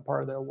family and a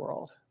part of their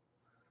world.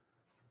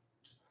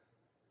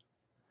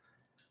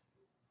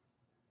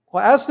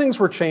 Well, as things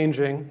were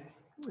changing,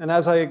 and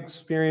as I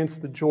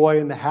experienced the joy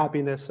and the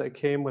happiness that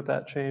came with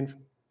that change,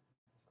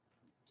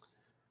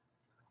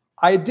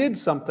 I did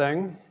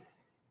something,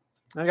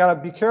 and I got to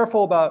be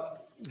careful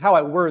about how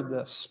I word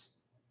this.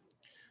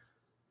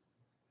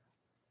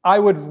 I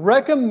would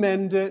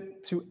recommend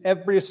it to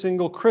every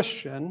single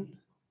Christian,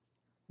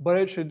 but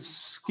it should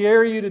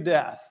scare you to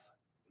death.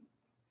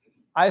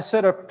 I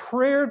said a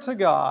prayer to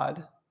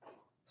God,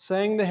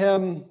 saying to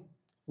him,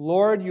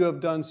 Lord, you have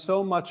done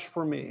so much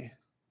for me.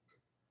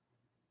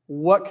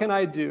 What can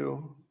I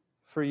do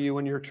for you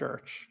and your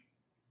church?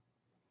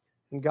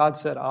 And God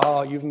said,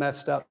 oh, you've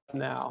messed up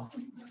now.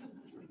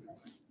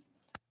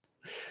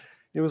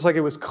 It was like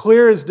it was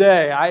clear as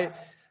day.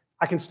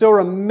 I can still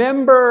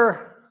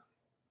remember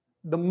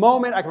the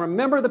moment. I can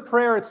remember the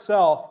prayer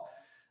itself.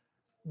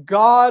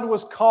 God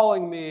was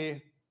calling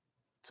me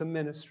to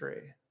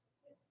ministry.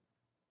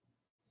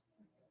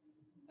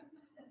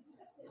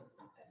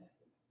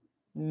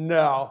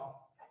 No.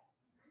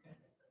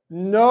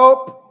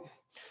 Nope.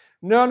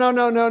 No.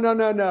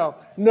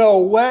 No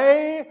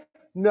way,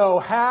 no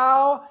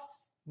how,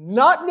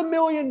 not in a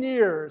million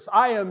years.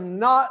 I am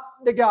not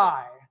the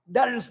guy.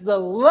 That is the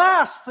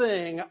last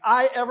thing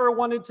I ever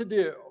wanted to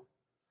do.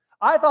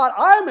 I thought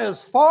I'm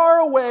as far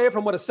away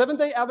from what a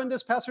Seventh-day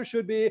Adventist pastor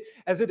should be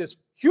as it is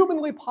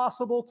humanly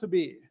possible to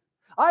be.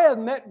 I have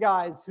met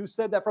guys who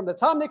said that from the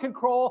time they could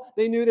crawl,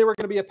 they knew they were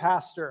going to be a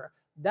pastor.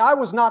 I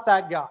was not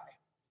that guy.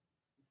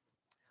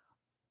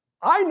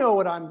 I know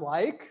what I'm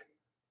like.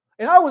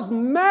 And I was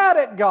mad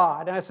at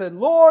God. And I said,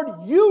 Lord,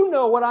 you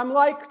know what I'm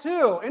like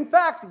too. In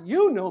fact,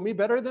 you know me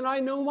better than I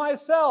know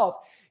myself.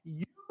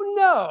 You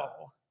know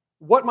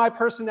what my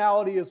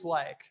personality is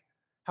like.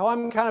 How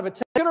I'm kind of a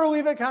take it or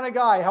leave it kind of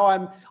guy. How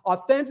I'm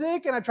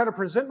authentic and I try to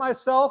present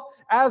myself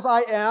as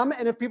I am.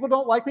 And if people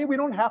don't like me, we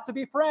don't have to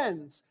be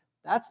friends.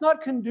 That's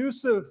not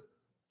conducive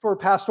for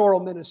pastoral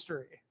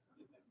ministry.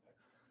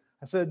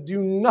 I said, do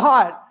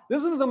not.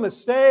 This is a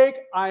mistake.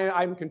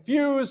 I'm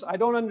confused. I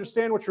don't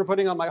understand what you're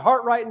putting on my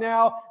heart right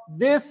now.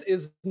 This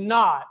is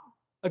not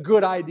a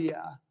good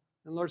idea.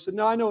 And the Lord said,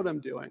 no, I know what I'm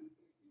doing.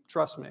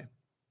 Trust me.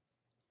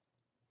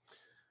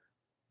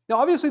 Now,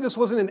 obviously, this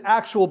wasn't an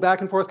actual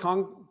back and forth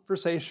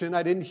conversation.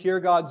 I didn't hear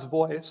God's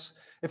voice.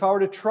 If I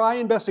were to try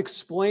and best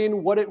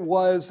explain what it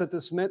was that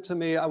this meant to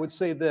me, I would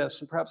say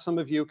this, and perhaps some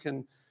of you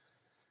can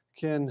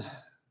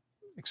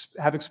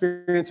have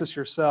experienced this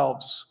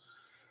yourselves.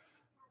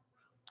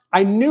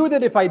 I knew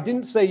that if I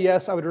didn't say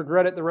yes, I would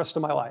regret it the rest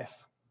of my life.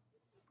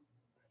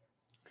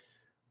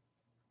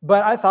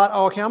 But I thought,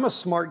 oh, okay, I'm a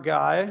smart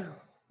guy.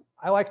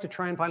 I like to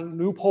try and find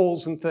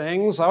loopholes in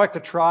things. I like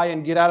to try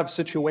and get out of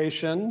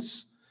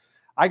situations.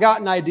 I got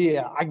an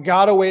idea. I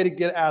got a way to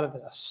get out of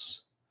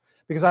this.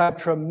 Because I have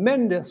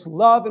tremendous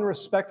love and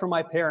respect for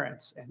my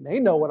parents, and they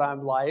know what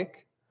I'm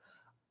like.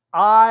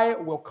 I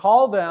will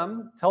call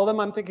them, tell them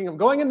I'm thinking of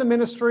going into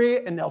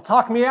ministry, and they'll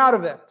talk me out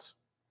of it.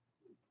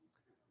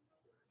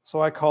 So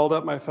I called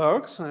up my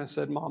folks and I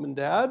said, Mom and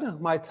Dad,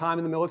 my time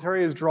in the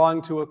military is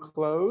drawing to a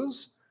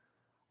close.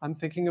 I'm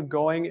thinking of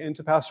going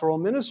into pastoral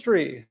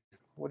ministry.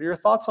 What are your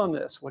thoughts on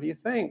this? What do you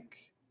think?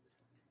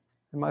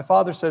 And my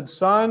father said,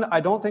 son,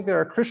 I don't think there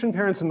are Christian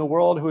parents in the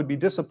world who would be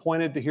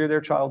disappointed to hear their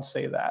child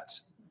say that.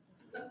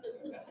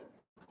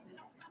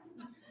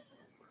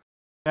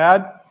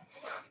 Dad,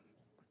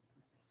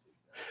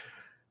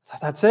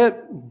 that's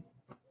it.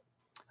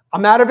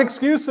 I'm out of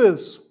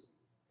excuses.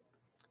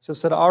 So I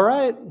said, all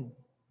right.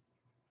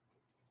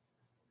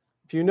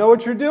 If you know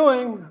what you're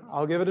doing,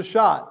 I'll give it a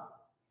shot.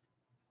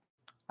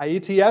 I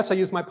ETS, I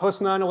used my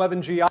post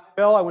 9/11 GI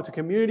Bill. I went to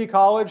community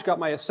college, got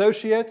my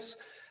associates,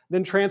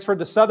 then transferred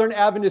to Southern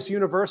Adventist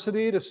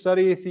University to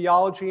study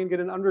theology and get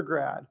an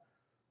undergrad.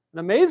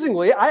 And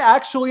amazingly, I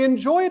actually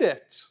enjoyed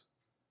it.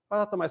 I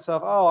thought to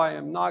myself, oh, I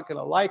am not going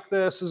to like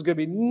this. This is going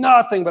to be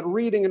nothing but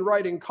reading and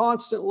writing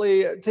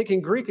constantly,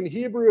 taking Greek and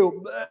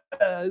Hebrew.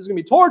 This is going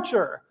to be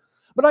torture.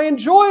 But I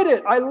enjoyed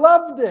it. I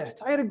loved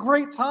it. I had a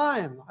great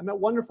time. I met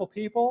wonderful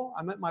people.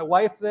 I met my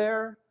wife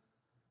there.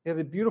 We have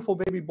a beautiful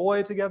baby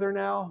boy together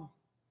now.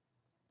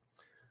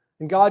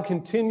 And God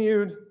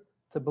continued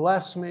to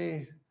bless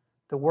me,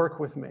 to work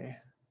with me.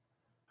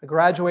 I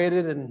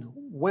graduated and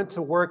went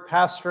to work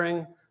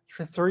pastoring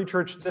Three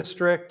Church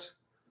District.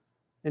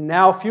 And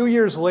now, a few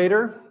years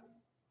later,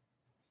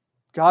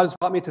 God has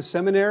brought me to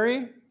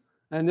seminary.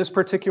 And this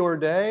particular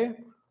day,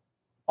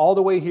 all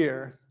the way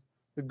here,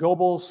 the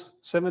Gobles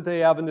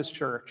Seventh-day Adventist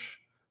Church,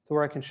 to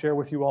where I can share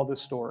with you all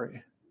this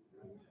story.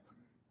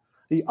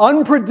 The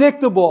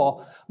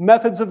unpredictable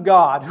methods of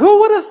God. Who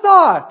would have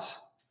thought?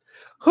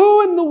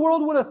 Who in the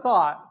world would have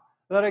thought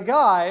that a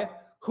guy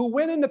who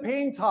went into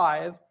paying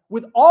tithe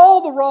with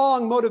all the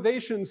wrong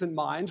motivations in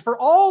mind, for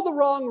all the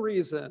wrong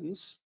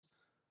reasons,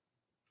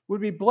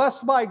 would be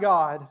blessed by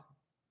God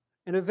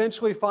and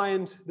eventually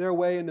find their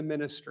way into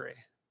ministry?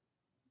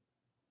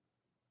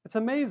 It's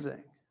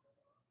amazing.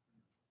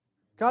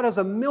 God has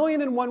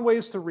 1,000,001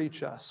 ways to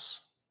reach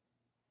us.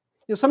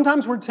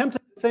 Sometimes we're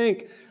tempted to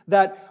think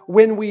that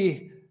when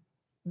we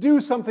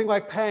do something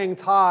like paying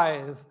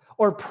tithe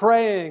or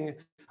praying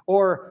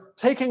or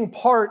taking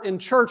part in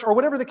church or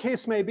whatever the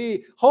case may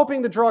be,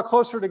 hoping to draw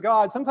closer to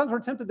God, sometimes we're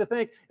tempted to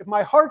think, if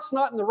my heart's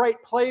not in the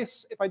right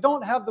place, if I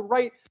don't have the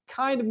right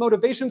kind of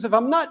motivations, if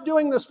I'm not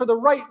doing this for the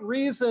right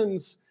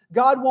reasons,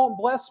 God won't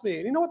bless me.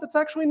 And you know what? That's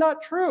actually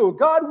not true.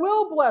 God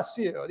will bless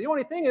you. The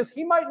only thing is,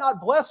 He might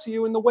not bless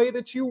you in the way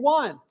that you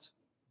want.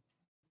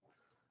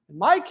 In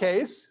my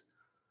case,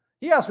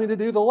 He asked me to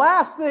do the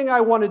last thing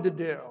I wanted to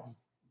do.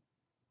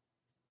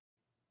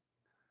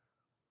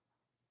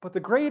 But the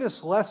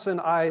greatest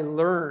lesson I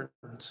learned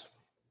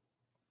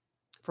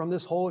from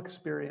this whole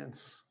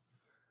experience,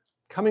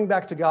 coming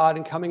back to God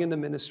and coming into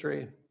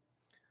ministry,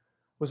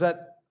 was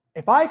that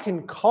if I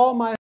can call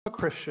myself a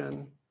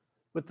Christian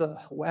with the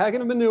wagon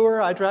of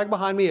manure I drag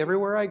behind me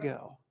everywhere I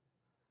go,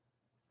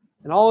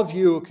 and all of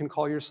you can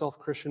call yourself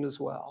Christian as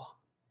well,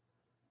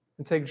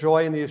 and take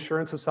joy in the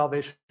assurance of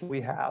salvation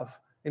we have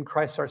in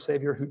Christ our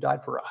Savior who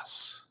died for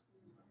us.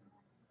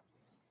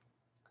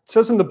 It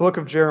says in the book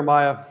of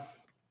Jeremiah,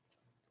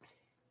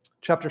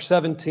 chapter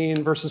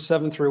 17, verses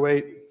 7 through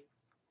 8,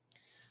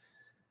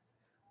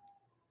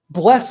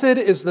 "Blessed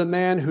is the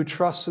man who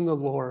trusts in the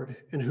Lord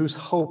and whose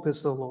hope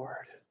is the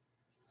Lord.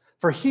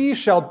 For he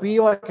shall be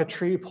like a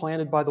tree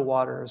planted by the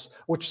waters,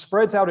 which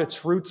spreads out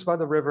its roots by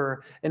the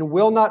river, and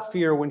will not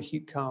fear when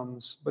heat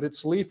comes, but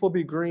its leaf will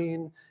be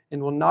green and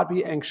will not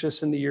be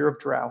anxious in the year of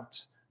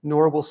drought,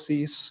 nor will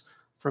cease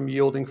from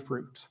yielding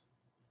fruit."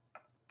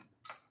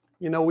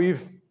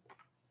 We've,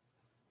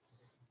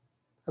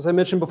 as I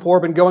mentioned before,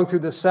 been going through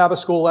this Sabbath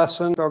school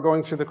lesson, or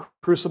going through the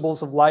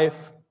crucibles of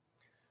life.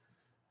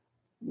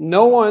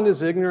 No one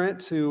is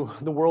ignorant to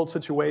the world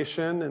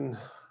situation and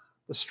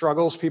the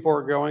struggles people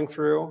are going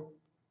through,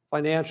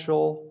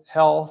 financial,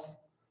 health,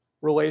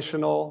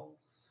 relational,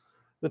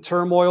 the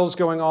turmoils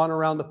going on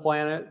around the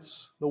planet,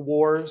 the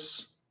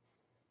wars.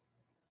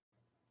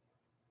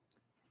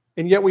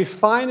 And yet we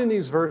find in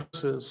these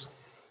verses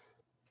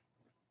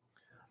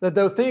that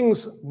though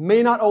things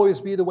may not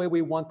always be the way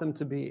we want them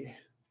to be,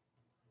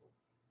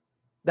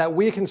 that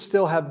we can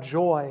still have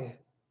joy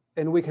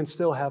and we can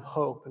still have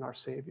hope in our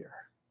Savior.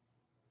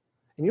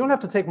 And you don't have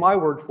to take my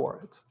word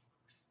for it.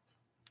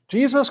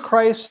 Jesus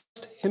Christ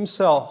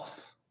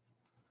Himself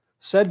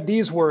said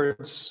these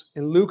words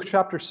in Luke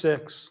chapter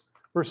 6,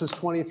 verses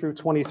 20 through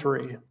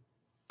 23.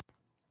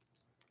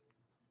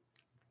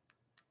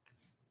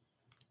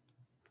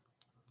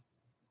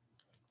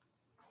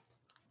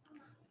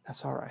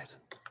 That's all right.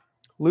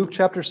 Luke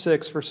chapter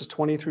 6, verses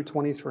 20 through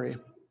 23.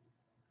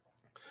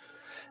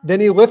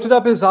 "Then He lifted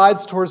up His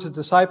eyes towards His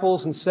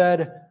disciples and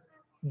said,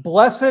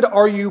 'Blessed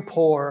are you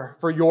poor,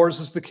 for yours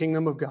is the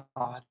kingdom of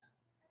God.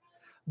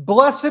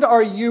 Blessed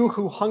are you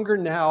who hunger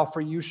now,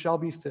 for you shall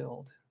be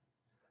filled.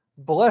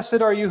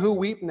 Blessed are you who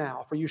weep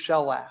now, for you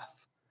shall laugh.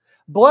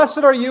 Blessed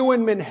are you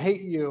when men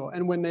hate you,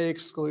 and when they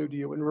exclude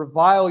you, and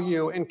revile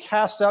you, and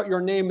cast out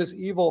your name as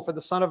evil for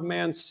the Son of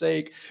Man's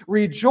sake.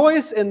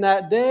 Rejoice in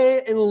that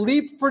day, and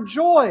leap for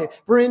joy,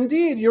 for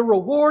indeed your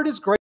reward is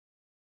great,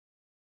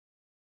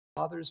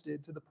 as fathers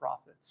did to the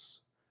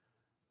prophets.'"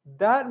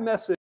 That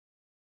message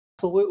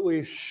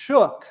absolutely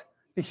shook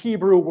the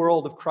Hebrew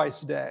world of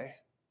Christ's day,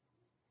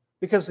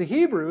 because the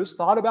Hebrews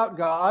thought about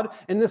God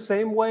in the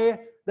same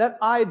way that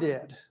I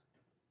did.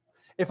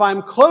 If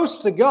I'm close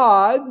to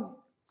God,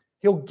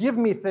 He'll give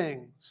me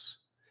things.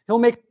 He'll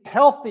make me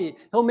healthy.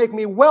 He'll make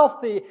me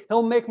wealthy.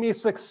 He'll make me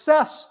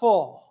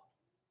successful.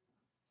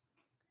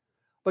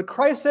 But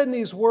Christ said in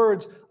these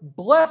words,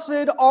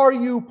 "Blessed are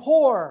you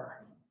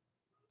poor."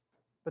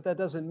 But that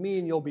doesn't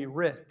mean you'll be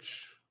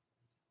rich.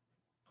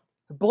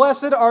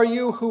 "Blessed are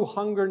you who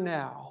hunger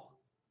now."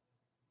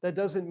 That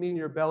doesn't mean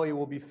your belly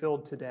will be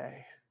filled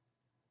today.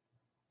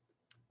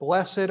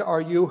 "Blessed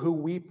are you who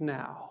weep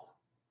now."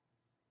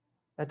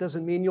 That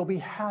doesn't mean you'll be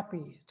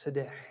happy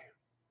today.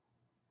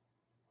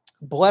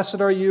 "Blessed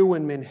are you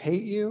when men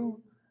hate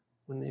you,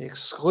 when they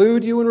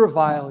exclude you and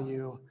revile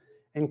you,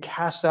 and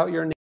cast out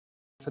your name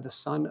for the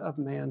Son of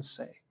Man's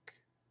sake.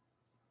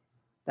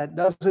 That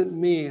doesn't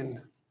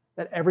mean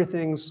that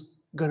everything's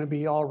going to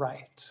be all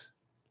right.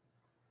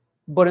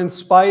 But in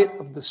spite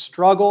of the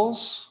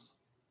struggles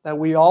that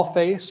we all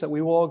face, that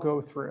we will all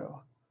go through,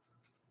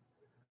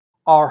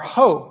 our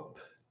hope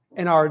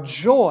and our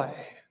joy,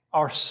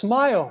 our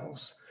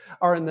smiles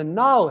are in the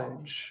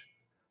knowledge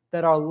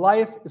that our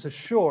life is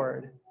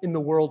assured in the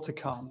world to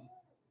come.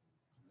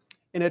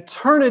 In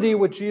eternity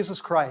with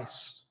Jesus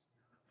Christ,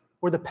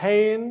 where the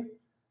pain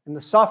and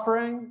the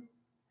suffering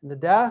and the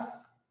death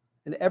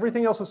and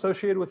everything else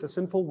associated with the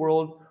sinful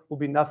world will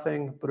be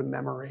nothing but a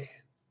memory.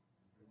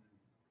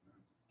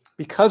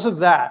 Because of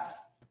that,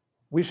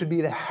 we should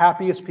be the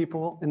happiest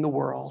people in the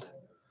world.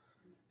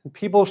 And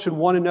people should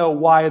want to know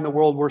why in the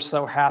world we're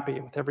so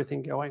happy with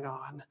everything going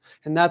on.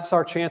 And that's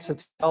our chance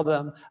to tell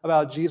them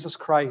about Jesus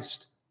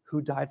Christ who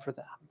died for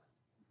them.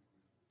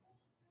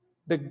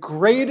 The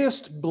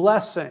greatest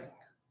blessing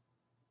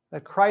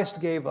that Christ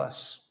gave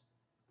us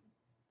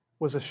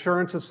was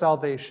assurance of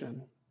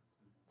salvation,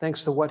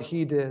 thanks to what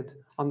he did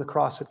on the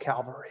cross at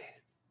Calvary.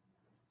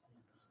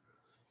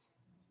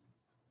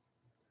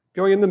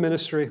 Going in the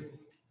ministry,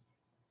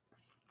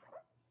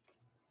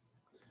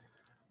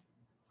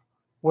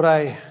 what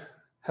I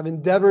have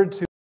endeavored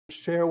to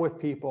share with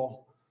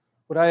people,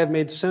 what I have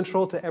made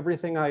central to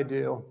everything I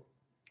do,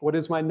 what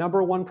is my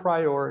number one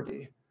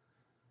priority,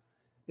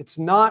 it's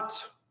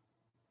not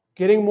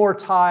getting more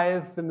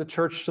tithe than the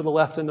church to the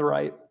left and the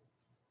right.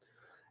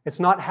 It's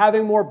not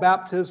having more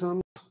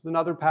baptisms than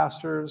other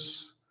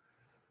pastors.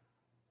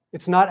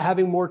 It's not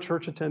having more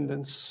church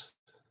attendance.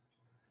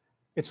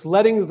 It's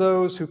letting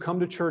those who come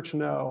to church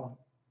know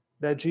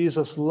that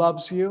Jesus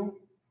loves you,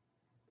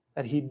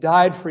 that he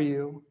died for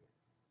you,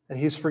 that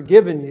he's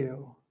forgiven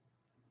you,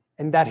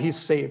 and that he's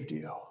saved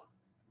you.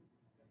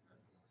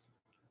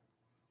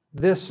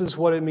 This is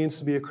what it means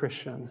to be a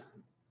Christian.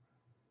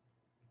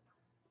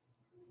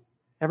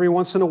 Every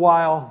once in a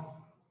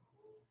while,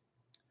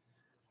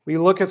 we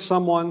look at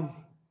someone,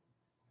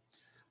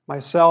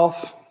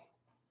 myself,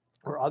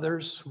 or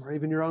others, or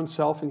even your own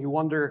self, and you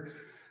wonder,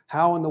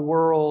 how in the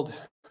world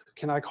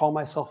can I call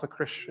myself a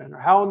Christian? Or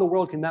how in the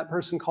world can that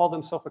person call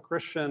themselves a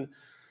Christian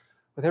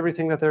with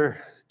everything that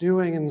they're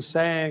doing and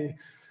saying,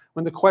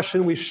 when the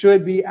question we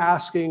should be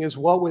asking is,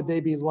 what would they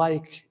be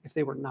like if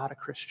they were not a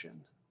Christian?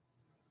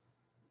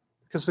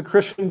 Because the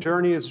Christian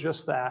journey is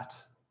just that.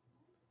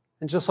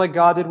 And just like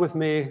God did with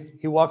me,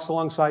 he walks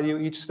alongside you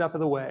each step of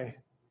the way.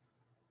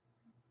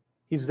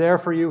 He's there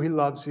for you. He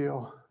loves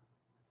you.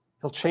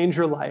 He'll change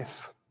your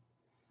life.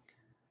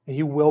 And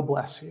he will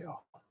bless you.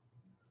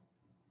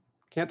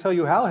 Can't tell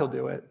you how he'll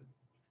do it,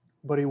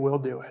 but he will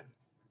do it.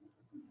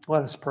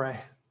 Let us pray.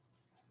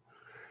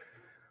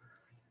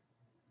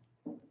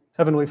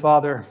 Heavenly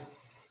Father,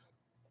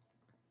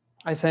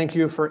 I thank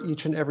you for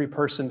each and every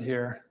person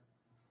here.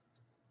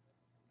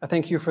 I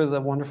thank you for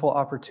the wonderful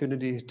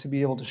opportunity to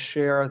be able to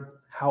share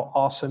how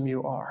awesome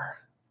you are.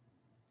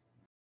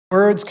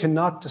 Words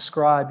cannot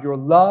describe your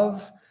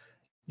love,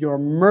 your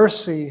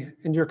mercy,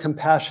 and your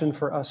compassion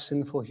for us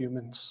sinful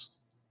humans.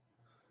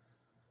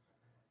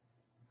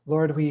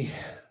 Lord, we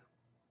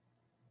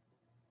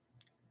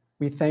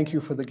thank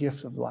you for the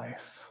gift of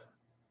life.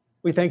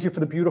 We thank you for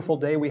the beautiful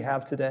day we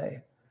have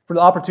today, for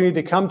the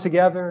opportunity to come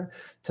together,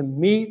 to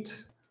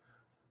meet,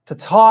 to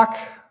talk,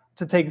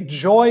 to take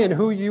joy in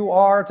who you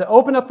are, to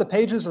open up the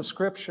pages of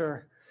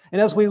Scripture.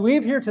 And as we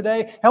leave here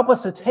today, help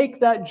us to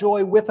take that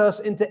joy with us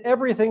into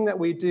everything that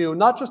we do,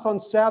 not just on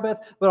Sabbath,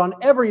 but on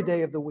every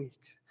day of the week.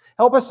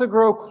 Help us to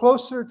grow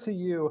closer to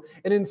you,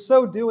 and in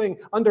so doing,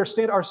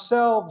 understand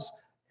ourselves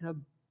in a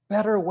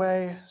better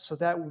way so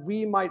that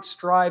we might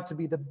strive to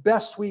be the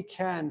best we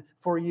can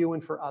for you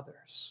and for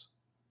others.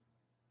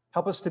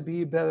 Help us to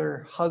be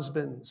better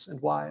husbands and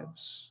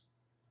wives,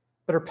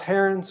 better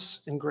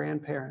parents and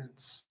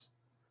grandparents,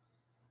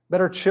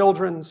 better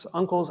children's,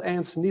 uncles,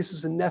 aunts,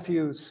 nieces, and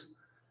nephews,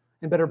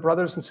 and better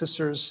brothers and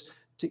sisters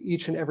to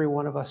each and every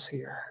one of us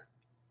here.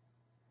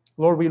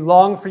 Lord, we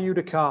long for you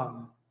to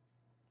come,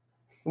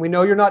 and we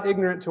know you're not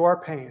ignorant to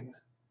our pain.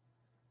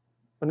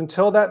 But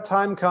until that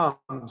time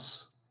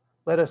comes,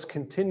 let us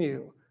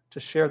continue to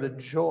share the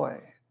joy,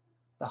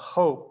 the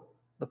hope,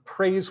 the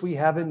praise we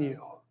have in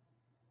you.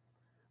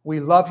 We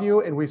love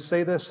you, and we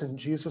say this in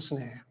Jesus'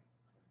 name.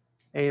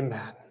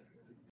 Amen.